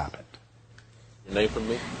 when this happened. Your name from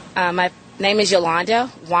me? My name is Yolanda,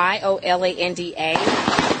 Yolanda.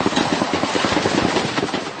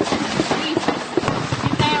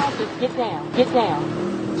 Get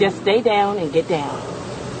down. Just stay down and get down.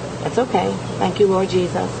 That's okay. Thank you, Lord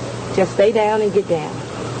Jesus. Just stay down and get down.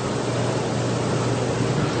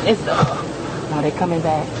 Now they're coming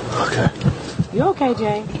back. Okay. You okay,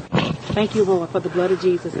 Jay? Thank you, Lord, for the blood of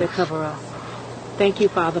Jesus that cover us. Thank you,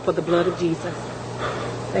 Father, for the blood of Jesus.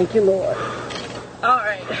 Thank you, Lord. All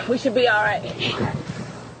right. We should be all right.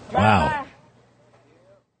 Wow.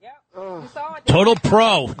 Total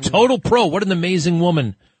pro. What an amazing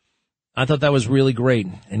woman. I thought that was really great,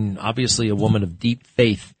 and obviously a woman of deep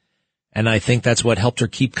faith, and I think that's what helped her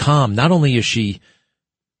keep calm. Not only is she's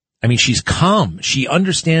calm. She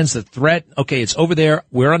understands the threat. Okay, it's over there.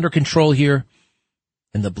 We're under control here.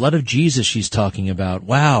 And the blood of Jesus she's talking about.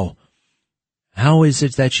 Wow. How is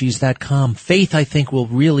it that she's that calm? Faith, I think, will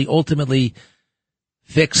really ultimately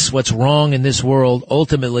fix what's wrong in this world.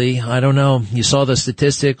 Ultimately, I don't know. You saw the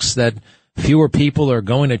statistics that fewer people are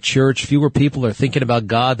going to church. Fewer people are thinking about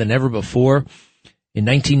God than ever before. In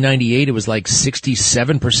 1998, it was like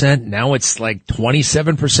 67%. Now it's like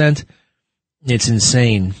 27%. It's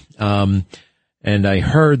insane. And I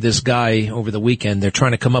heard this guy over the weekend, they're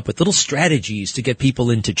trying to come up with little strategies to get people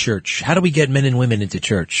into church. How do we get men and women into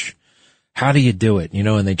church? How do you do it?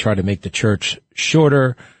 And they try to make the church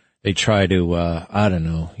shorter. They try to,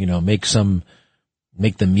 make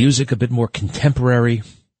the music a bit more contemporary.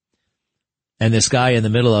 And this guy in the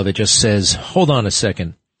middle of it just says, hold on a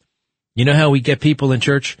second. You know how we get people in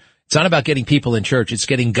church? It's not about getting people in church. It's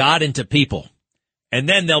getting God into people. And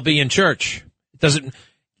then they'll be in church. It doesn't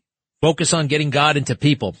focus on getting God into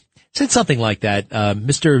people. It said something like that.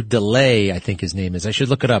 Mr. DeLay, I think his name is. I should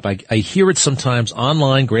look it up. I hear it sometimes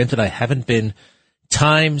online. Granted, I haven't been.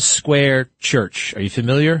 Times Square Church. Are you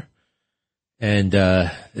familiar? And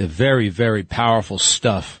very, very powerful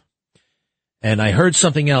stuff. And I heard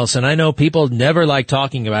something else, and I know people never like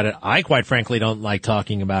talking about it. I, quite frankly, don't like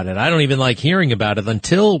talking about it. I don't even like hearing about it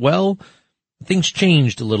until, things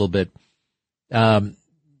changed a little bit. And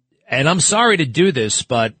I'm sorry to do this,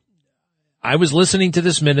 but I was listening to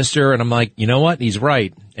this minister, and I'm like, you know what? He's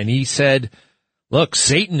right. And he said, look,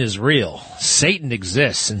 Satan is real. Satan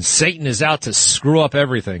exists, and Satan is out to screw up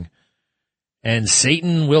everything. And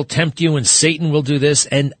Satan will tempt you, and Satan will do this.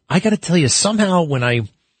 And I got to tell you, somehow when I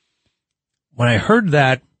heard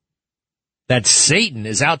that Satan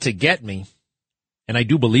is out to get me, and I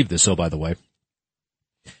do believe this, by the way,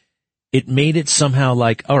 it made it somehow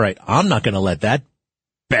like, all right, I'm not going to let that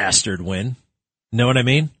bastard win. Know what I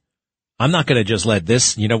mean? I'm not going to just let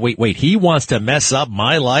this, wait, he wants to mess up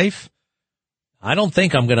my life? I don't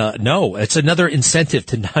think I'm going to, no, it's another incentive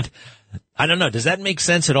to not, I don't know. Does that make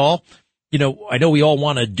sense at all? I know we all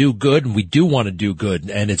want to do good, and we do want to do good,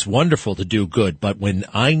 and it's wonderful to do good. But when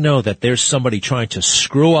I know that there's somebody trying to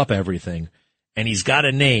screw up everything, and he's got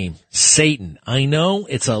a name, Satan, I know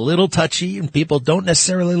it's a little touchy, and people don't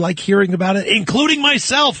necessarily like hearing about it, including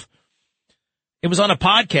myself. It was on a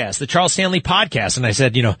podcast, the Charles Stanley podcast, and I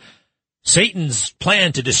said, Satan's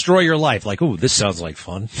plan to destroy your life. Like, ooh, this sounds like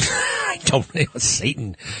fun. I don't know,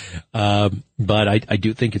 Satan. But I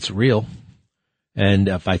do think it's real. And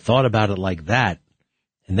if I thought about it like that,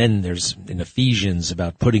 and then there's in Ephesians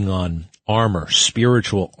about putting on armor,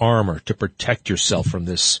 spiritual armor to protect yourself from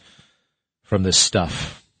this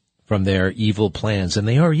stuff, from their evil plans. And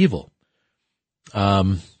they are evil.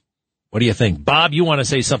 What do you think? Bob, you want to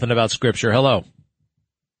say something about Scripture? Hello.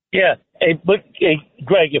 Yeah. Hey,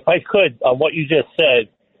 Greg, if I could, on what you just said,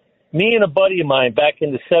 me and a buddy of mine back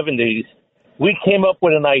in the 70s, we came up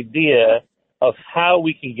with an idea of how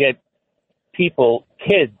we could get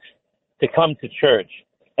kids, to come to church.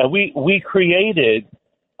 And we created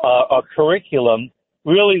a curriculum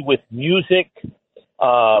really with music.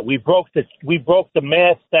 We broke the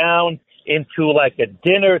mass down into like a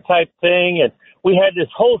dinner type thing, and we had this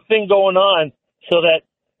whole thing going on so that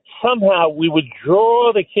somehow we would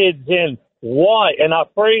draw the kids in. Why? And our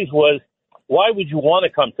phrase was, why would you want to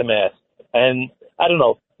come to mass? And I don't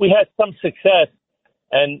know, we had some success,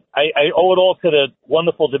 and I owe it all to the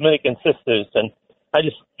wonderful Dominican sisters, and I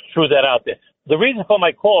just threw that out there. The reason for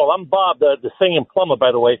my call, I'm Bob, the singing plumber,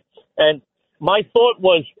 by the way, and my thought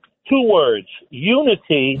was two words,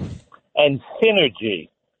 unity and synergy.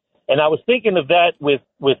 And I was thinking of that with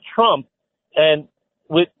Trump, and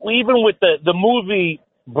even with the movie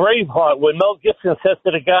Braveheart, where Mel Gibson says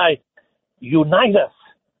to the guy, unite us.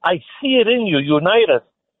 I see it in you, unite us.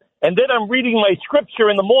 And then I'm reading my scripture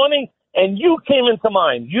in the morning, and you came into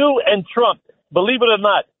mind, you and Trump, believe it or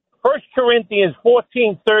not. 1 Corinthians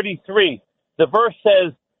 14:33, the verse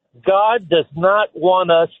says, God does not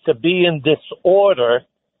want us to be in disorder,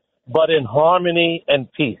 but in harmony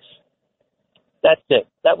and peace. That's it.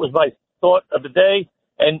 That was my thought of the day.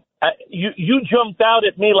 And you jumped out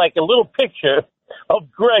at me like a little picture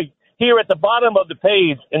of Greg here at the bottom of the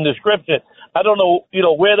page in the scripture. I don't know,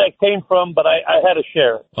 where that came from, but I had to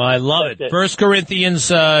share it. Well, I love it. 1 Corinthians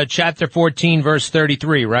chapter 14, verse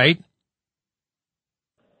 33, right?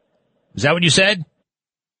 Is that what you said?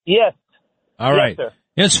 Yes. All right. Yes, sir.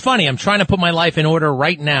 It's funny. I'm trying to put my life in order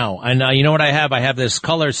right now. And you know what I have? I have this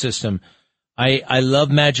color system. I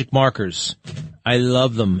love magic markers. I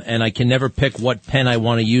love them. And I can never pick what pen I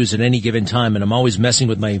want to use at any given time. And I'm always messing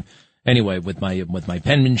with my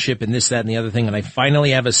penmanship and this, that, and the other thing. And I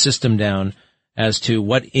finally have a system down as to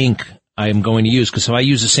what ink I am going to use. Because if I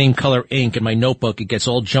use the same color ink in my notebook, it gets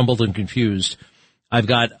all jumbled and confused. I've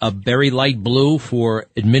got a very light blue for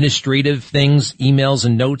administrative things, emails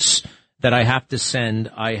and notes that I have to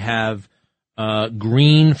send. I have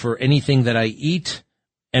green for anything that I eat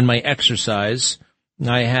and my exercise.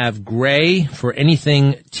 I have gray for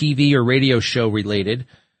anything TV or radio show related,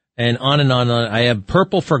 and on and on and on. I have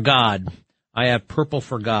purple for God.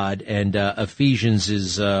 And Ephesians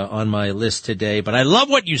is on my list today. But I love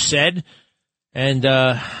what you said. And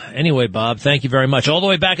anyway, Bob, thank you very much. All the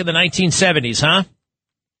way back in the 1970s, huh?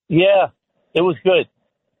 Yeah, it was good.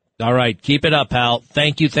 All right. Keep it up, pal.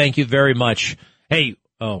 Thank you very much. Hey,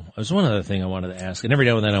 there's one other thing I wanted to ask. And every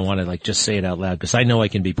now and then I want to just say it out loud because I know I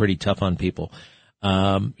can be pretty tough on people.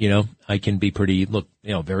 I can be pretty,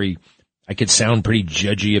 I could sound pretty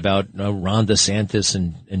judgy about Ron DeSantis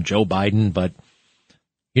and Joe Biden, but,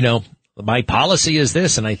 my policy is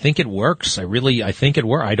this, and I think it works. I think it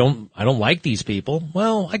works. I don't like these people.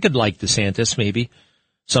 Well, I could like DeSantis maybe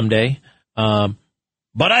someday.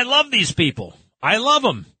 But I love these people. I love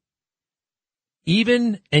them.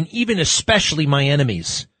 Even especially my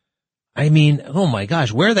enemies. I mean, oh my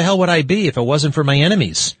gosh, where the hell would I be if it wasn't for my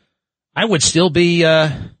enemies? I would still be,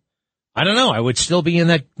 I would still be in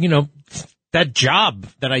that, that job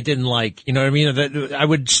that I didn't like. You know what I mean? That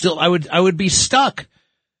I would be stuck.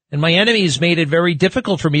 And my enemies made it very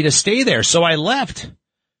difficult for me to stay there. So I left.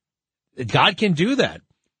 God can do that.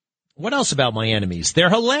 What else about my enemies? They're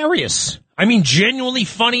hilarious. I mean, genuinely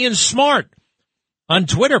funny and smart. On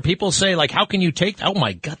Twitter, people say, how can you take, oh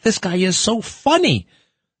my God, this guy is so funny.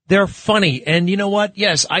 They're funny. And you know what?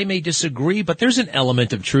 Yes, I may disagree, but there's an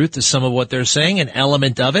element of truth to some of what they're saying, an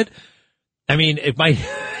element of it. I mean,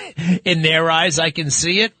 in their eyes, I can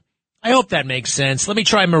see it. I hope that makes sense. Let me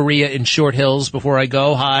try Maria in Short Hills before I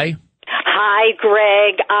go. Hi. Hi. Hi,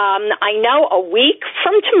 Greg. I know a week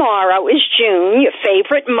from tomorrow is June, your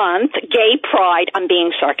favorite month, Gay Pride. I'm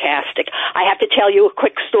being sarcastic. I have to tell you a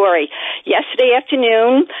quick story. Yesterday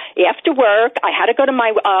afternoon, after work, I had to go to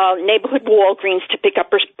my neighborhood Walgreens to pick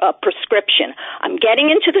up a prescription. I'm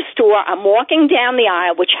getting into the store. I'm walking down the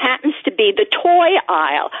aisle, which happens to be the toy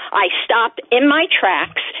aisle. I stopped in my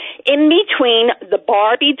tracks in between the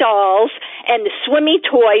Barbie dolls and the swimmy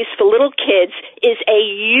toys for little kids is a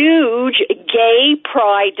huge gay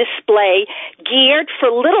pride display geared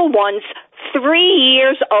for little ones 3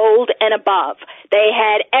 years old and above. They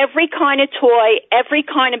had every kind of toy, every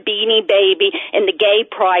kind of beanie baby in the gay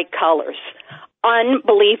pride colors.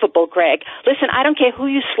 Unbelievable, Greg. Listen, I don't care who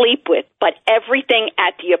you sleep with, but everything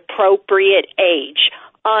at the appropriate age.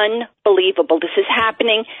 Unbelievable. This is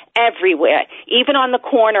happening everywhere, even on the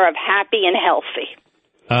corner of happy and healthy.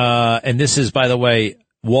 And this is, by the way,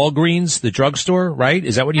 Walgreens, the drugstore, right?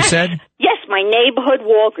 Is that what you said? Yes, my neighborhood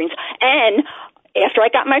Walgreens. And after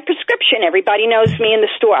I got my prescription, everybody knows me in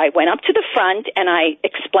the store. I went up to the front and I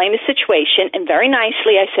explained the situation, and very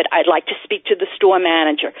nicely I said, I'd like to speak to the store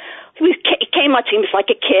manager. He came up to me, he was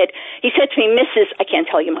like a kid. He said to me, Mrs., I can't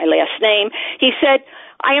tell you my last name. He said,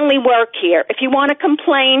 I only work here. If you want to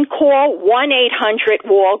complain, call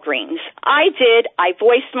 1-800-WALGREENS. I did. I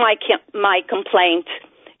voiced my complaint.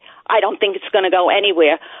 I don't think it's going to go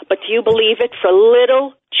anywhere. But do you believe it? For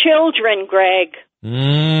little children, Greg.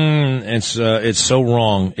 It's so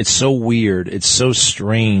wrong. It's so weird. It's so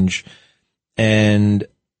strange. And,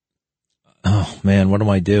 oh, man, what do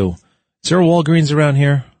I do? Is there a Walgreens around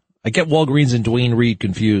here? I get Walgreens and Duane Reade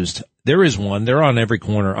confused. There is one. They're on every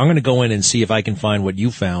corner. I'm going to go in and see if I can find what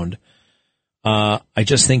you found. I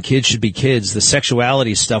just think kids should be kids. The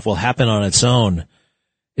sexuality stuff will happen on its own.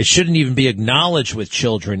 It shouldn't even be acknowledged with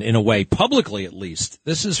children in a way, publicly at least.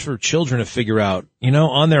 This is for children to figure out,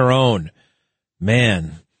 on their own.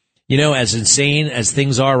 Man, as insane as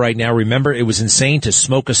things are right now, remember it was insane to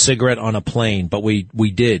smoke a cigarette on a plane, but we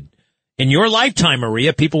did. In your lifetime,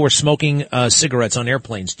 Maria, people were smoking cigarettes on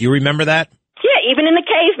airplanes. Do you remember that? Yeah, even in the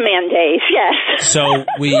caveman days, yes. So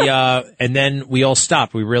and then we all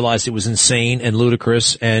stopped. We realized it was insane and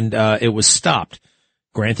ludicrous, and it was stopped.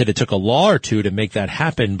 Granted, it took a law or two to make that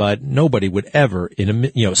happen, but nobody would ever,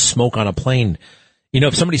 smoke on a plane.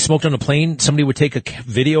 If somebody smoked on a plane, somebody would take a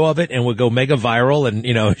video of it and would go mega viral, and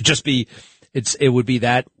it would be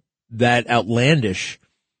that outlandish.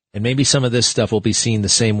 And maybe some of this stuff will be seen the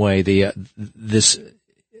same way. This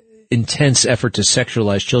intense effort to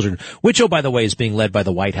sexualize children, which, oh, by the way, is being led by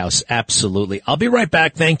the White House. Absolutely. I'll be right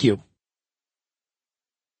back. Thank you.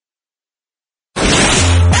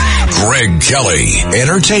 Greg Kelly,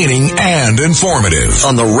 entertaining and informative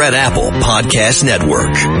on the Red Apple Podcast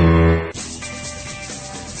Network.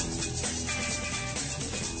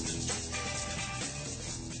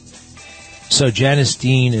 So Janice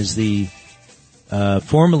Dean is the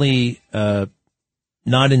formerly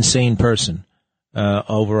not insane person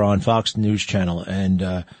over on Fox News Channel.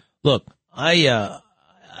 And look,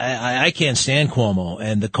 I can't stand Cuomo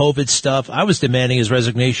and the COVID stuff. I was demanding his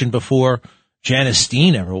resignation before Janice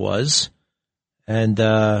Dean ever was. And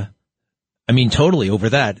totally over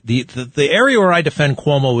that. The area where I defend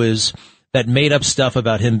Cuomo is that made up stuff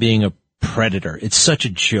about him being a predator. It's such a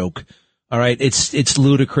joke. All right, it's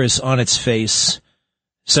ludicrous on its face.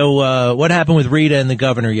 So what happened with Rita and the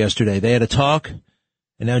governor yesterday? They had a talk,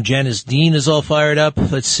 and now Janice Dean is all fired up.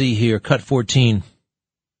 Let's see here, cut 14.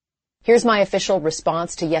 Here's my official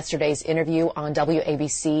response to yesterday's interview on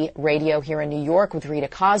WABC radio here in New York with Rita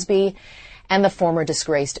Cosby and the former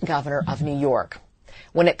disgraced governor of New York.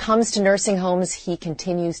 When it comes to nursing homes, he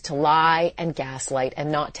continues to lie and gaslight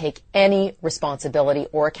and not take any responsibility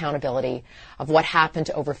or accountability of what happened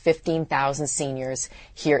to over 15,000 seniors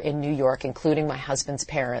here in New York, including my husband's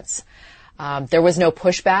parents. There was no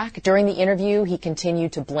pushback during the interview. He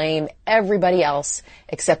continued to blame everybody else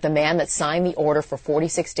except the man that signed the order for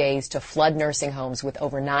 46 days to flood nursing homes with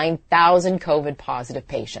over 9,000 COVID-positive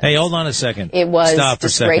patients. Hey, hold on a second. It was Stop for a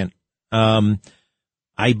second.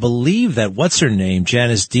 I believe that what's her name,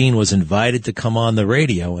 Janice Dean, was invited to come on the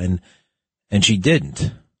radio, and she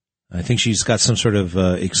didn't. I think she's got some sort of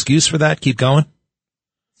excuse for that. Keep going.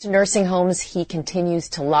 To nursing homes, he continues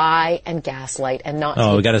to lie and gaslight and not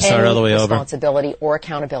we got to start all the way over. Responsibility or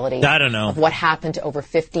accountability. I don't know. Of what happened to over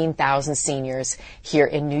 15,000 seniors here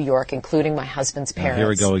in New York, including my husband's parents. Here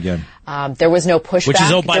we go again. There was no pushback. Which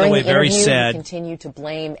is, by the way, very sad. He continued to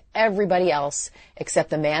blame everybody else except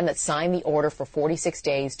the man that signed the order for 46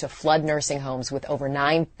 days to flood nursing homes with over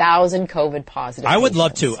 9,000 COVID positive I would patients.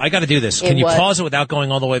 love to. I got to do this. Can you pause it without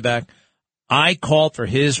going all the way back? I called for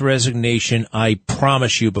his resignation, I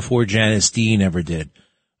promise you, before Janice Dean ever did.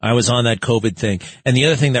 I was on that COVID thing. And the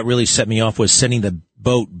other thing that really set me off was sending the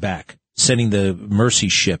boat back, sending the Mercy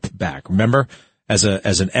ship back. Remember? As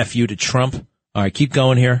an FU to Trump. All right, keep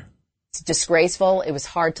going here. It's disgraceful. It was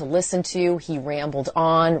hard to listen to. He rambled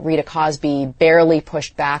on. Rita Cosby barely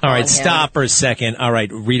pushed back on him. All right, stop for a second. All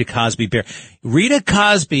right, Rita Cosby. Rita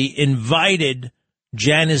Cosby invited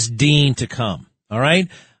Janice Dean to come. All right?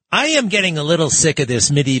 I am getting a little sick of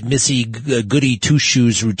this Missy Goody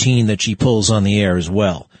Two-Shoes routine that she pulls on the air as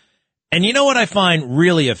well. And you know what I find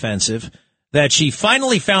really offensive? That she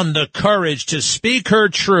finally found the courage to speak her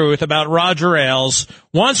truth about Roger Ailes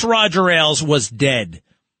once Roger Ailes was dead.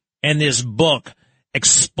 And this book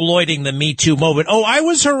exploiting the Me Too movement. Oh, I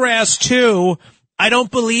was harassed too. I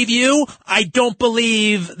don't believe you. I don't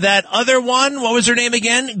believe that other one. What was her name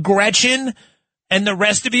again? Gretchen and the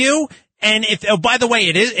rest of you. And by the way,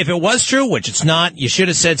 if it was true, which it's not, you should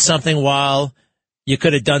have said something while you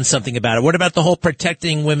could have done something about it. What about the whole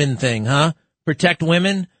protecting women thing, huh? Protect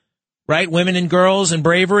women, right? Women and girls and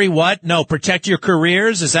bravery. What? No, protect your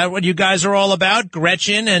careers. Is that what you guys are all about?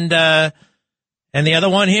 Gretchen and the other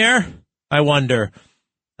one here? I wonder.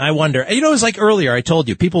 You know, it was like earlier, I told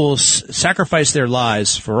you, people will sacrifice their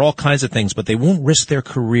lives for all kinds of things, but they won't risk their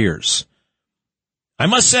careers. I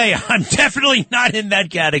must say, I'm definitely not in that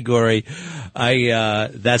category.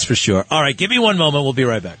 That's for sure. All right, give me one moment. We'll be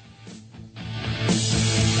right back.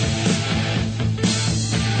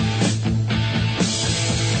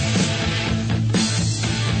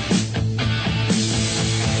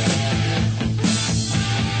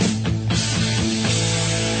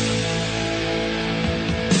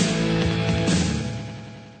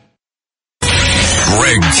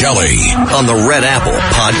 Greg Kelly on the Red Apple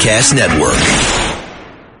Podcast Network.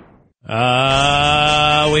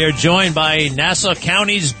 We are joined by Nassau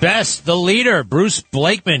County's best, the leader, Bruce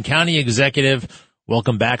Blakeman, County Executive.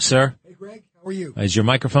 Welcome back, sir. Hey, Greg. How are you? Is your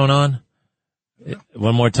microphone on? Yeah.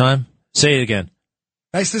 One more time. Say it again.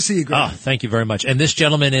 Nice to see you, Greg. Oh, thank you very much. And this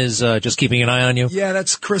gentleman is just keeping an eye on you? Yeah,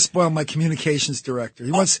 that's Chris Boyle, my communications director.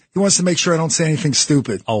 He wants to make sure I don't say anything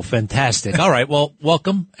stupid. Oh, fantastic. All right. Well,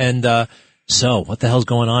 welcome. And so what the hell's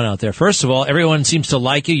going on out there? First of all, everyone seems to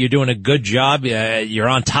like you. You're doing a good job. You're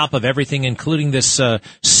on top of everything, including this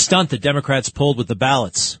stunt the Democrats pulled with the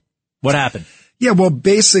ballots. What happened? Yeah, well,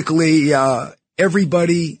 basically,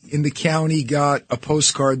 everybody in the county got a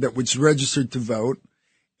postcard that was registered to vote,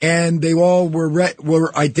 and they all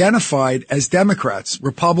were identified as Democrats.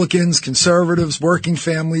 Republicans, conservatives, working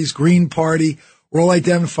families, Green Party were all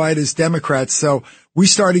identified as Democrats. So we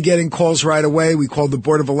started getting calls right away. We called the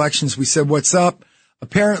Board of Elections. We said, what's up?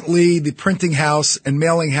 Apparently, the printing house and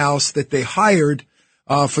mailing house that they hired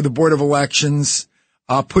for the Board of Elections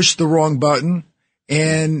pushed the wrong button,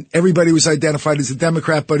 and everybody was identified as a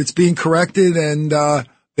Democrat, but it's being corrected, and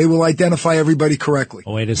they will identify everybody correctly.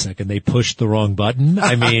 Oh, wait a second. They pushed the wrong button?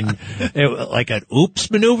 I mean, like an oops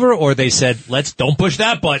maneuver? Or they said, don't push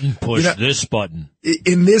that button, push this button?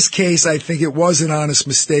 In this case, I think it was an honest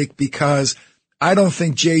mistake, because I don't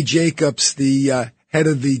think Jay Jacobs, the head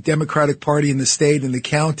of the Democratic Party in the state and the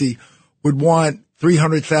county, would want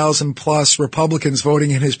 300,000 plus Republicans voting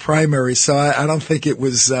in his primary. So I don't think it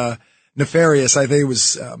was nefarious. I think it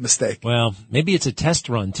was a mistake. Well, maybe it's a test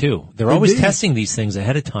run too. They're always testing these things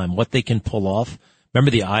ahead of time, what they can pull off. Remember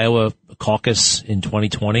the Iowa caucus in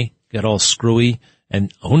 2020 got all screwy,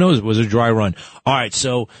 and who knows, it was a dry run. All right.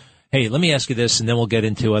 So, hey, let me ask you this, and then we'll get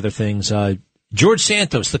into other things. George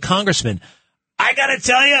Santos, the congressman, I got to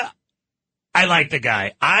tell you, I like the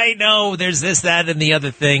guy. I know there's this, that, and the other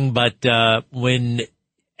thing, but when,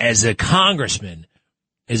 as a congressman,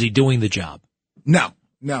 is he doing the job? No.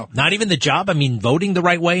 Not even the job? I mean, voting the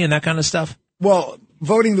right way and that kind of stuff? Well,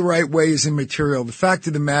 voting the right way is immaterial. The fact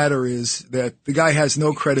of the matter is that the guy has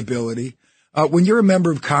no credibility. When you're a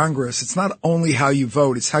member of Congress, it's not only how you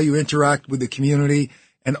vote, it's how you interact with the community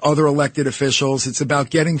and other elected officials. It's about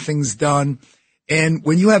getting things done. And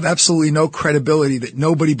when you have absolutely no credibility, that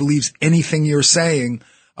nobody believes anything you're saying,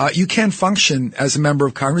 you can't function as a member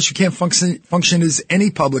of Congress. You can't function as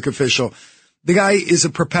any public official. The guy is a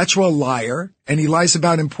perpetual liar, and he lies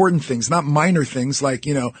about important things, not minor things like,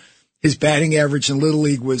 his batting average in Little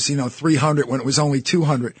League was, 300 when it was only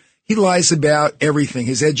 200. He lies about everything,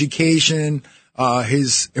 his education,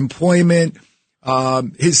 his employment,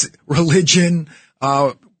 his religion,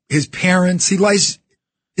 his parents. He lies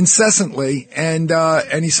incessantly, and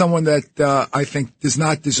he's someone that I think does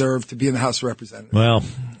not deserve to be in the House of Representatives. Well,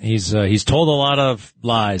 he's told a lot of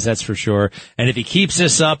lies, that's for sure. And if he keeps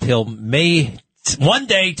this up, may one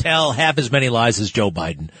day tell half as many lies as Joe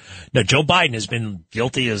Biden. No, Joe Biden has been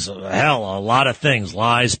guilty as hell, a lot of things.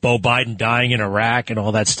 Lies, Bo Biden dying in Iraq and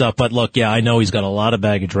all that stuff. But look, yeah, I know he's got a lot of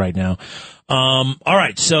baggage right now. All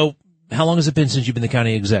right. So how long has it been since you've been the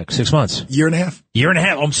county exec? 6 months? Year and a half. Year and a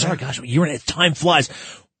half. Oh, I'm sorry. Gosh, year and a half. Time flies.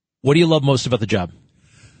 What do you love most about the job?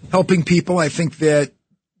 Helping people. I think that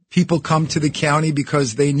people come to the county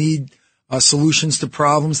because they need solutions to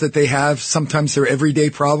problems that they have. Sometimes they're everyday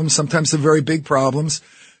problems. Sometimes they're very big problems.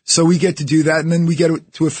 So we get to do that, and then we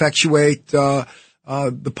get to effectuate the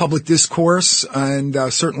public discourse. And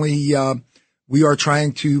certainly we are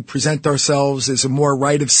trying to present ourselves as a more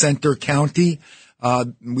right-of-center county.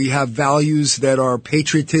 We have values that are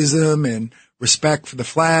patriotism and respect for the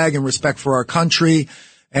flag and respect for our country.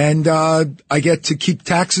 And I get to keep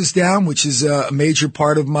taxes down, which is a major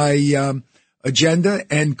part of my agenda,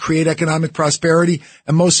 and create economic prosperity,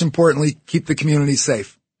 and most importantly, keep the community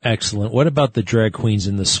safe. Excellent. What about the drag queens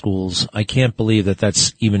in the schools? I can't believe that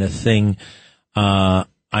that's even a thing. I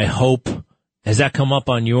hope, has that come up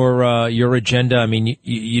on your agenda? I mean,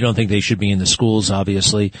 you don't think they should be in the schools,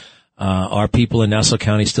 obviously. Are people in Nassau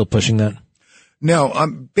County still pushing that?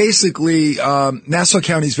 No, basically, Nassau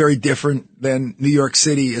County is very different than New York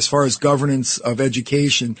City as far as governance of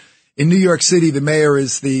education. In New York City, the mayor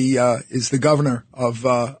is the governor of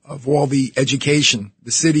all the education.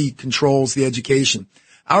 The city controls the education.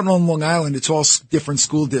 Out on Long Island, it's all different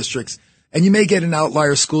school districts. And you may get an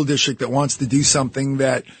outlier school district that wants to do something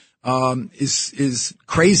that, is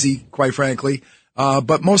crazy, quite frankly.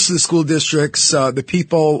 But most of the school districts, the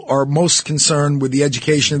people are most concerned with the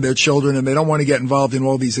education of their children, and they don't want to get involved in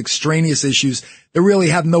all these extraneous issues that really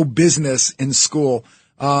have no business in school.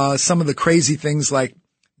 Some of the crazy things like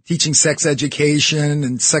teaching sex education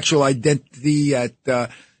and sexual identity at, 8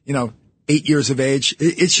 years of age.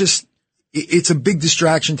 It's a big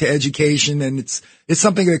distraction to education, and it's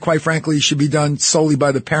something that, quite frankly, should be done solely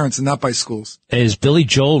by the parents and not by schools. Is Billy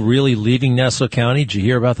Joel really leaving Nassau County? Did you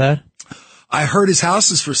hear about that? I heard his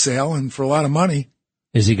house is for sale and for a lot of money.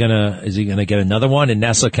 Is he gonna get another one in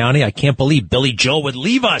Nassau County? I can't believe Billy Joel would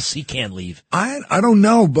leave us. He can't leave. I don't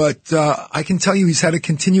know, but I can tell you he's had a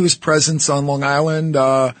continuous presence on Long Island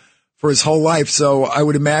for his whole life. So I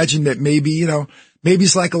would imagine that maybe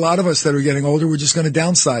it's like a lot of us that are getting older. We're just going to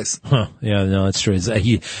downsize. Huh. Yeah, no, that's true.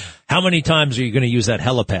 How many times are you going to use that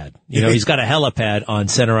helipad? He's got a helipad on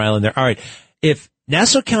Center Island there. All right. If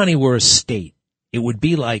Nassau County were a state, it would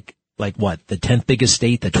be like what? The 10th biggest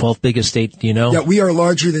state, the 12th biggest state, do you know? Yeah, we are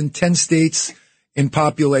larger than 10 states in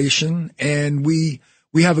population, and we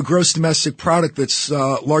have a gross domestic product that's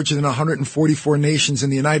larger than 144 nations in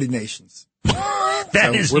the United Nations.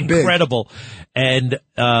 That is incredible. Big. And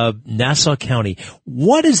Nassau County,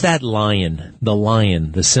 what is that lion,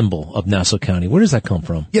 the symbol of Nassau County? Where does that come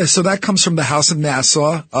from? Yeah, so that comes from the House of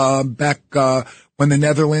Nassau, back when the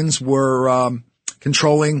Netherlands were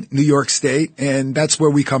controlling New York State, and that's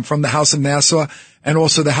where we come from, the House of Nassau, and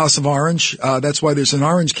also the House of Orange. That's why there's an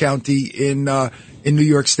Orange County in New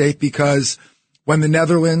York State, because when the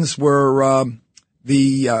Netherlands were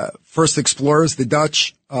the first explorers, the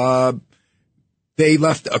Dutch, they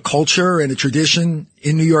left a culture and a tradition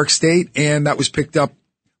in New York State, and that was picked up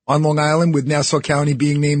on Long Island, with Nassau County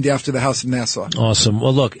being named after the House of Nassau. Awesome.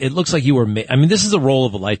 Well, look, it looks like you were, this is a role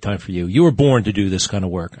of a lifetime for you. You were born to do this kind of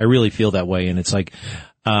work. I really feel that way. And it's like,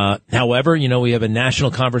 however, we have a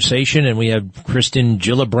national conversation, and we have Kristen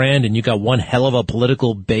Gillibrand, and you got one hell of a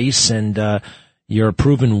political base, and, you're a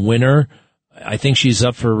proven winner. I think she's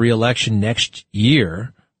up for re-election next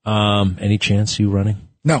year. Any chance you running?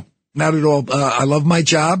 No, not at all. I love my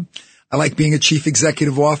job. I like being a chief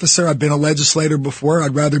executive officer. I've been a legislator before.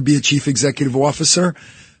 I'd rather be a chief executive officer.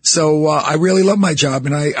 So, I really love my job,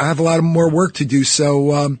 and I have a lot of more work to do.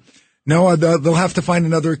 So, no, they'll have to find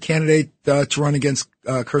another candidate, to run against,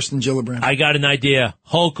 Kirsten Gillibrand. I got an idea.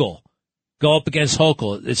 Hochul. Go up against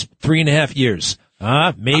Hochul. It's 3.5 years.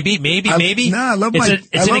 Maybe. No, I love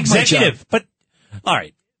it's an executive, but all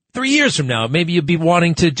right. 3 years from now, maybe you'll be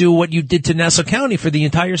wanting to do what you did to Nassau County for the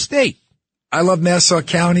entire state. I love Nassau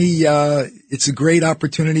County. It's a great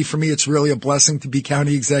opportunity for me. It's really a blessing to be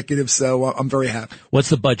county executive, so I'm very happy. What's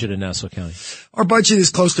the budget in Nassau County? Our budget is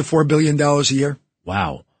close to $4 billion a year.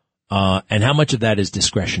 Wow. And how much of that is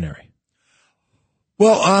discretionary?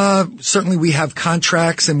 Well, certainly we have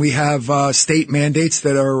contracts, and we have state mandates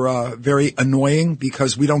that are very annoying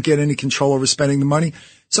because we don't get any control over spending the money.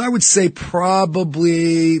 So I would say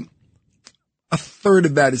probably a third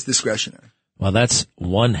of that is discretionary. Well, that's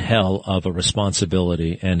one hell of a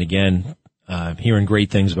responsibility. And again, hearing great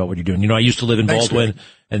things about what you're doing. I used to live in Baldwin,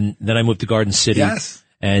 and then I moved to Garden City. Yes.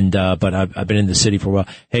 And, but I've been in the city for a while.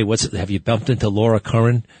 Hey, have you bumped into Laura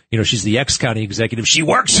Curran? You know, she's the ex-county executive. She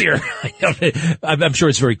works here. I'm sure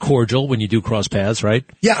it's very cordial when you do cross paths, right?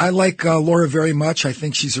 Yeah, I like Laura very much. I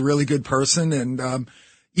think she's a really good person. And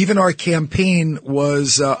even our campaign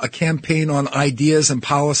was a campaign on ideas and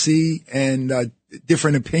policy and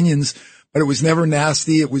different opinions, but it was never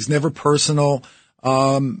nasty. It was never personal.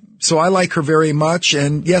 So I like her very much.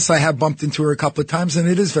 And yes, I have bumped into her a couple of times, and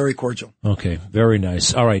it is very cordial. Okay, very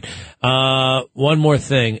nice. All right. One more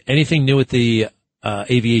thing. Anything new at the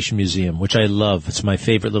Aviation Museum, which I love. It's my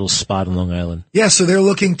favorite little spot on Long Island. Yeah, so they're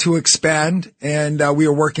looking to expand, and we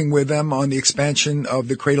are working with them on the expansion of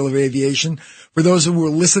the Cradle of Aviation. For those who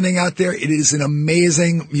are listening out there, it is an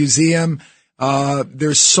amazing museum.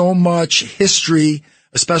 There's so much history,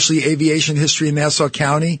 especially aviation history in Nassau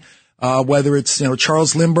County. Whether it's,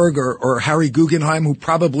 Charles Lindbergh or Harry Guggenheim, who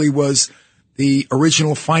probably was the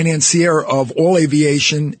original financier of all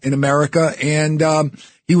aviation in America. And,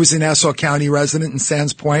 he was a Nassau County resident in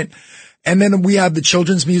Sands Point. And then we have the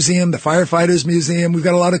Children's Museum, the Firefighters Museum. We've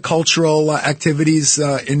got a lot of cultural activities,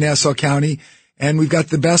 in Nassau County. And we've got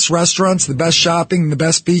the best restaurants, the best shopping, the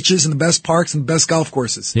best beaches, and the best parks and the best golf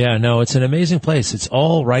courses. Yeah, no, it's an amazing place. It's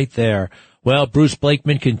all right there. Well, Bruce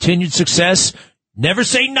Blakeman, continued success. Never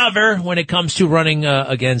say never when it comes to running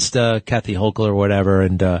against Kathy Hochul or whatever.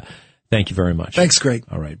 And thank you very much. Thanks, Greg.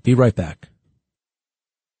 All right. Be right back.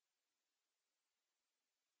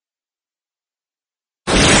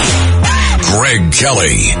 Greg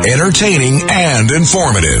Kelly, entertaining and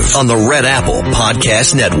informative on the Red Apple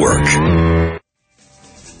Podcast Network.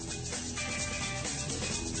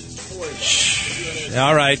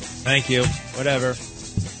 All right. Thank you. Whatever.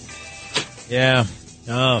 Yeah.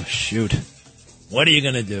 Oh, shoot. What are you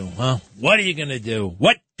going to do? Huh? What are you going to do?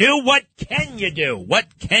 What can you do? What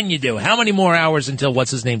can you do? How many more hours until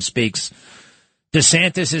what's his name speaks?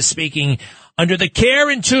 DeSantis is speaking under the care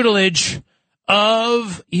and tutelage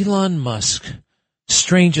of Elon Musk.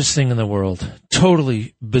 Strangest thing in the world.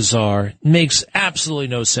 Totally bizarre. Makes absolutely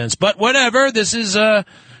no sense. But whatever. This is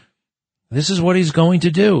what he's going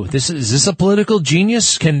to do. Is this a political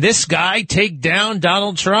genius? Can this guy take down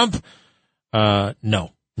Donald Trump?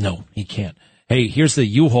 No, he can't. Hey, here's the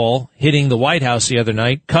U-Haul hitting the White House the other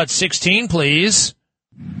night. Cut 16, please.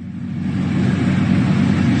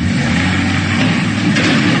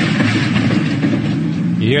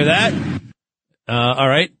 You hear that? All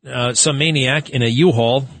right. Some maniac in a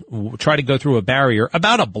U-Haul tried to go through a barrier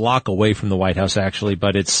about a block away from the White House, actually,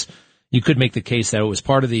 but you could make the case that it was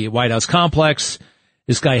part of the White House complex.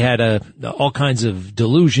 This guy had all kinds of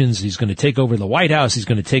delusions. He's going to take over the White House. He's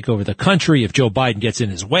going to take over the country. If Joe Biden gets in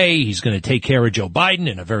his way, he's going to take care of Joe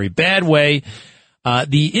Biden in a very bad way.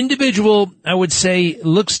 The individual, I would say,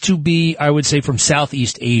 looks to be, from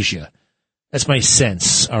Southeast Asia. That's my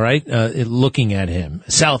sense, all right, looking at him.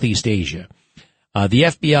 Southeast Asia. The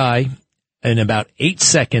FBI, in about 8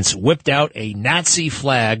 seconds, whipped out a Nazi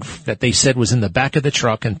flag that they said was in the back of the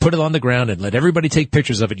truck and put it on the ground and let everybody take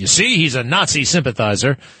pictures of it. You see, he's a Nazi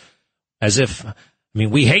sympathizer. As if,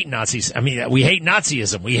 we hate Nazis. We hate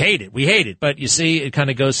Nazism. We hate it. But you see, it kind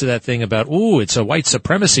of goes to that thing about, it's a white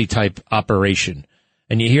supremacy type operation.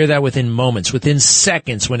 And you hear that within moments, within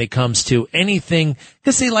seconds when it comes to anything,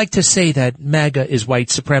 because they like to say that MAGA is white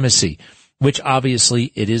supremacy, which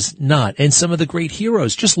obviously it is not. And some of the great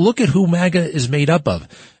heroes, just look at who MAGA is made up of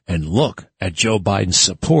and look at Joe Biden's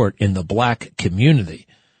support in the black community,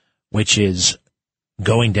 which is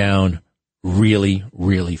going down really,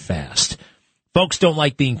 really fast. Folks don't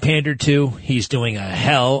like being pandered to. He's doing a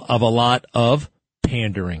hell of a lot of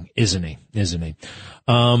pandering, isn't he?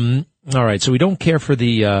 All right. So we don't care for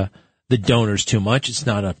the donors too much. It's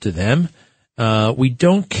not up to them. We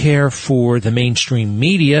don't care for the mainstream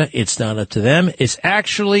media. It's not up to them. It's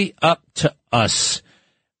actually up to us.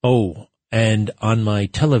 Oh, and on my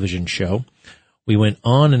television show, we went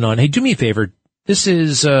on and on. Hey, do me a favor. This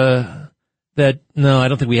is, no, I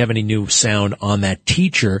don't think we have any new sound on that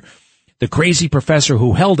teacher, the crazy professor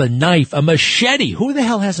who held a knife, a machete. Who the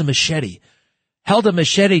hell has a machete? Held a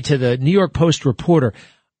machete to the New York Post reporter.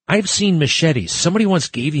 I've seen machetes. Somebody once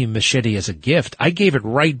gave me a machete as a gift. I gave it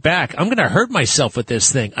right back. I'm going to hurt myself with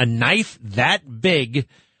this thing. A knife that big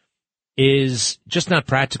is just not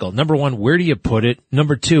practical. Number one, where do you put it?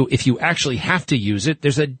 Number two, if you actually have to use it,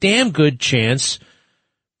 there's a damn good chance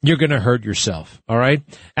you're going to hurt yourself. All right.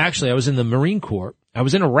 Actually, I was in the Marine Corps. I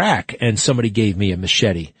was in Iraq and somebody gave me a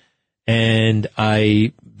machete and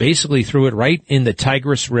I basically threw it right in the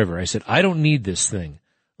Tigris River. I said, I don't need this thing.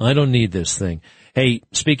 Hey,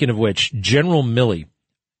 speaking of which, General Mark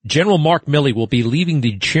Milley will be leaving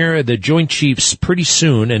the Joint Chiefs pretty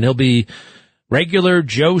soon, and he'll be regular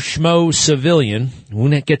Joe Schmo civilian,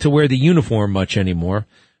 won't get to wear the uniform much anymore.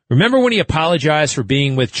 Remember when he apologized for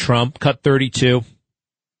being with Trump, cut 32?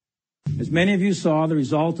 As many of you saw, the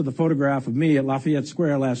result of the photograph of me at Lafayette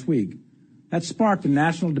Square last week, that sparked a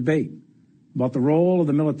national debate about the role of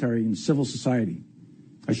the military in civil society.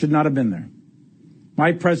 I should not have been there.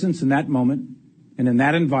 My presence in that moment and in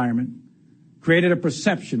that environment created a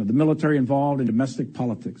perception of the military involved in domestic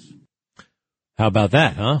politics. How about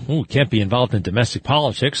that, huh? Ooh, can't be involved in domestic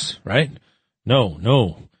politics, right?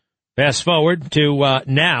 No. Fast forward to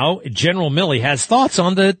now, General Milley has thoughts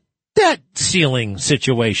on the debt ceiling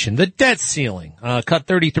situation, the debt ceiling. Cut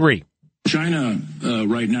 33. China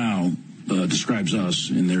right now describes us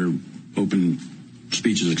in their open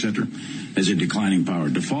speeches, etc., as a declining power.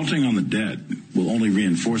 Defaulting on the debt will only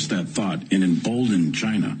reinforce that thought and embolden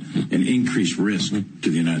China and increase risk to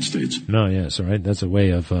the United States. No, yes, all right. That's a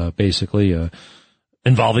way of basically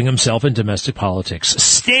involving himself in domestic politics.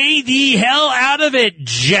 Stay the hell out of it,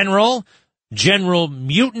 General. General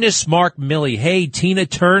Mutinous Mark Milley. Hey, Tina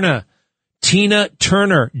Turner,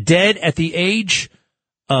 dead at the age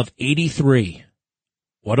of 83.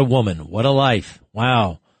 What a woman. What a life.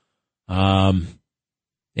 Wow.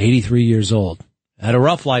 83 years old. Had a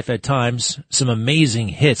rough life at times. Some amazing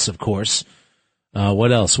hits, of course.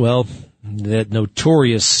 What else? Well, that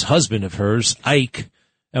notorious husband of hers, Ike,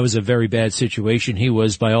 that was a very bad situation. He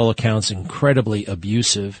was, by all accounts, incredibly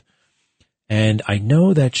abusive. And I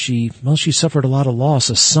know that she suffered a lot of loss.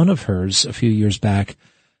 A son of hers, a few years back,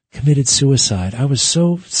 committed suicide. I was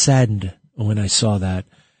so saddened when I saw that.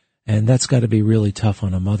 And that's got to be really tough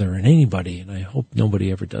on a mother and anybody. And I hope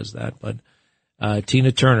nobody ever does that. But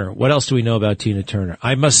Tina Turner. What else do we know about Tina Turner?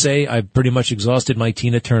 I must say I've pretty much exhausted my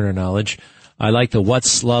Tina Turner knowledge. I liked the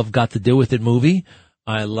What's Love Got to Do With It movie.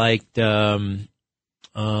 I liked, what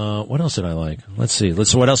else did I like? Let's see.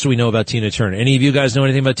 What else do we know about Tina Turner? Any of you guys know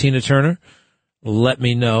anything about Tina Turner? Let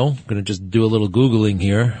me know. I'm going to just do a little Googling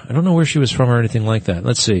here. I don't know where she was from or anything like that.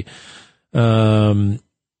 Let's see.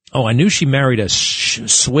 I knew she married a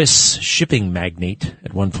Swiss shipping magnate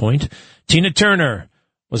at one point. Tina Turner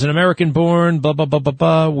was an American-born, blah, blah, blah, blah,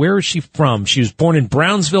 blah. Where is she from? She was born in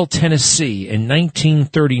Brownsville, Tennessee in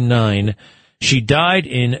 1939. She died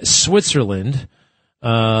in Switzerland.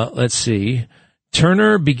 Let's see.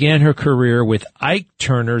 Turner began her career with Ike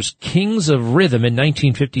Turner's Kings of Rhythm in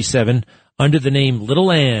 1957 under the name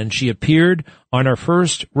Little Ann. She appeared on her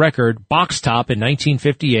first record, Box Top, in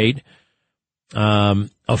 1958.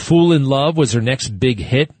 A Fool in Love was her next big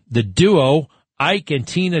hit. The duo, Ike and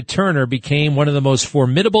Tina Turner, became one of the most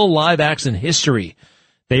formidable live acts in history.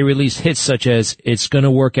 They released hits such as It's Gonna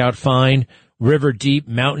Work Out Fine, River Deep,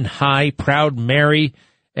 Mountain High, Proud Mary,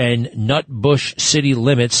 and Nutbush City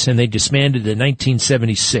Limits, and they disbanded in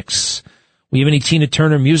 1976. We have any Tina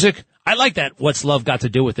Turner music? I like that What's Love Got to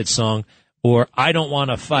Do With It song, or I Don't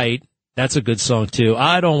Want to Fight. That's a good song, too.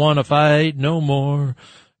 I don't want to fight no more.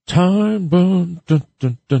 Time, dun, dun,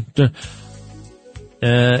 dun, dun, dun.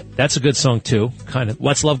 That's a good song, too. Kind of.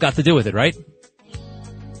 What's love got to do with it, right?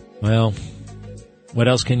 Well, what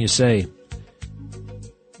else can you say?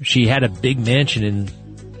 She had a big mansion in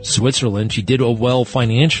Switzerland. She did well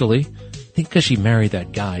financially. I think because she married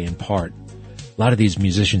that guy in part. A lot of these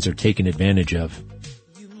musicians are taken advantage of.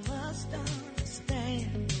 You must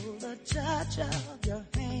understand the touch of your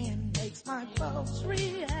hand makes my pulse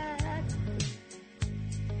react.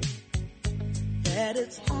 That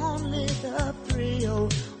it's only the thrill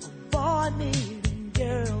of boy meeting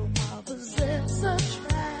girl opposites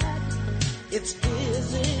attract. It's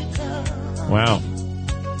physical. Wow.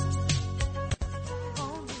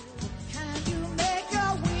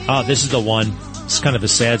 Oh, this is the one. It's kind of a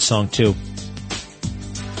sad song, too.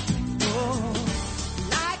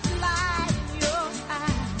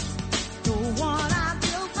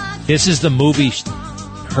 This is the movie,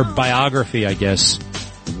 her biography, I guess.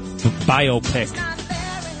 Biopic.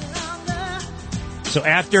 So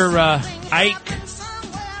after Ike,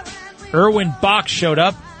 Erwin Bach showed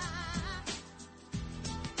up.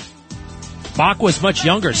 Bach was much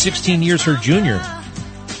younger, 16 years her junior.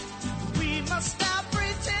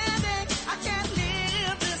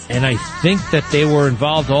 And I think that they were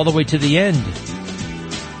involved all the way to the end.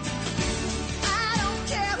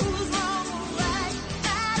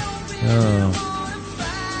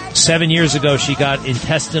 Oh. 7 years ago, she got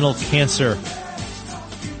intestinal cancer.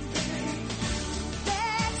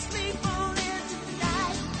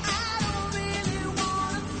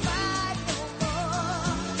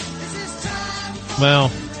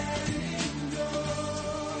 Well,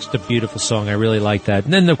 just a beautiful song. I really like that.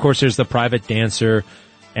 And then, of course, there's The Private Dancer,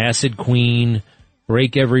 Acid Queen,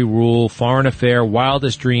 break every rule, foreign affair,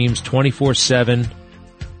 wildest dreams, 24/7.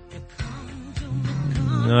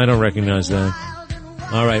 No, I don't recognize that.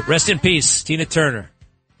 All right. Rest in peace, Tina Turner,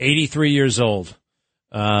 83 years old.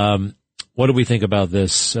 What do we think about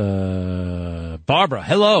this? Barbara,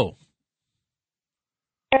 hello.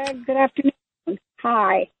 Good afternoon.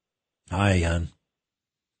 Hi. Hi, Jan.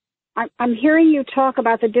 I'm hearing you talk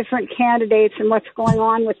about the different candidates and what's going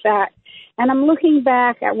on with that. And I'm looking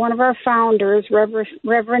back at one of our founders,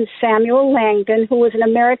 Reverend Samuel Langdon, who was an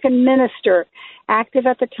American minister, active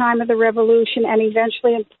at the time of the Revolution, and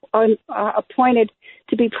eventually appointed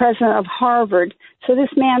to be president of Harvard. So this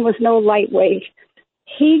man was no lightweight.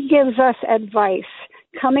 He gives us advice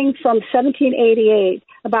coming from 1788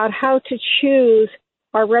 about how to choose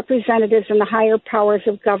our representatives in the higher powers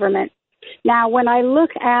of government. Now, when I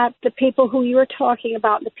look at the people who you were talking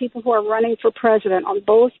about, the people who are running for president on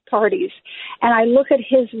both parties, and I look at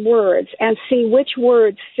his words and see which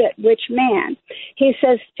words fit which man, he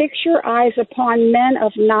says, fix your eyes upon men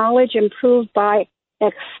of knowledge improved by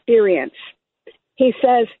experience. He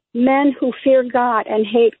says, men who fear God and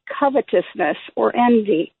hate covetousness or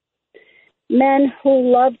envy. Men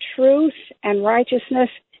who love truth and righteousness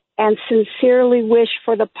and sincerely wish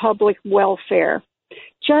for the public welfare.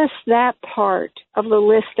 Just that part of the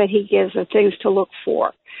list that he gives of things to look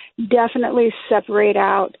for definitely separate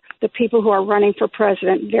out the people who are running for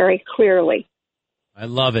president very clearly. I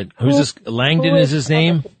love it. Who's this? Langdon is his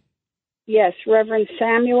name? Yes, Reverend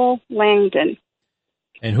Samuel Langdon.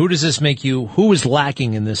 And who does this make you, who is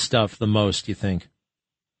lacking in this stuff the most, you think?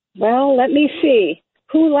 Well, let me see.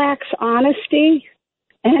 Who lacks honesty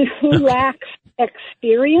and who lacks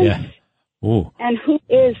experience and who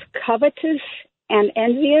is covetous and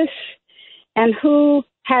envious and who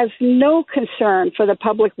has no concern for the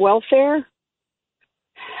public welfare?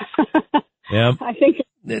 Yeah. I think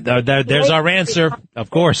there's our answer,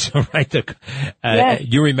 of course. Right. Yes.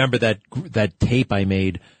 You remember that tape I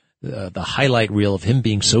made, the highlight reel of him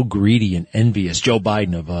being so greedy and envious, Joe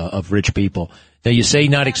Biden of rich people. Now you say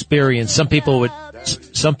not experienced. Some people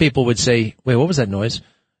would say, wait, what was that noise?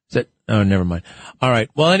 Is that, oh, never mind. All right.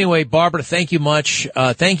 Well, anyway, Barbara, thank you much.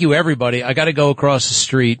 Thank you, everybody. I got to go across the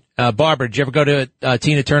street. Barbara, did you ever go to a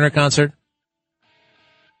Tina Turner concert?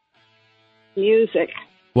 Music.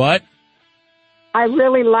 What? I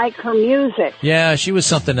really like her music. Yeah, she was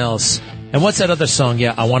something else. And what's that other song?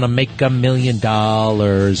 Yeah, I want to make $1 million.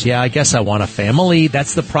 Yeah, I guess I want a family.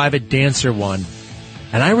 That's the private dancer one.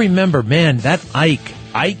 And I remember, man, that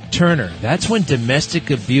Ike Turner, that's when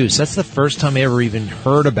domestic abuse, that's the first time I ever even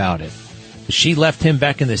heard about it. She left him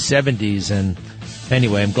back in the 70s. And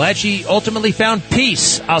anyway, I'm glad she ultimately found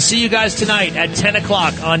peace. I'll see you guys tonight at 10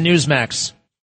 o'clock on Newsmax.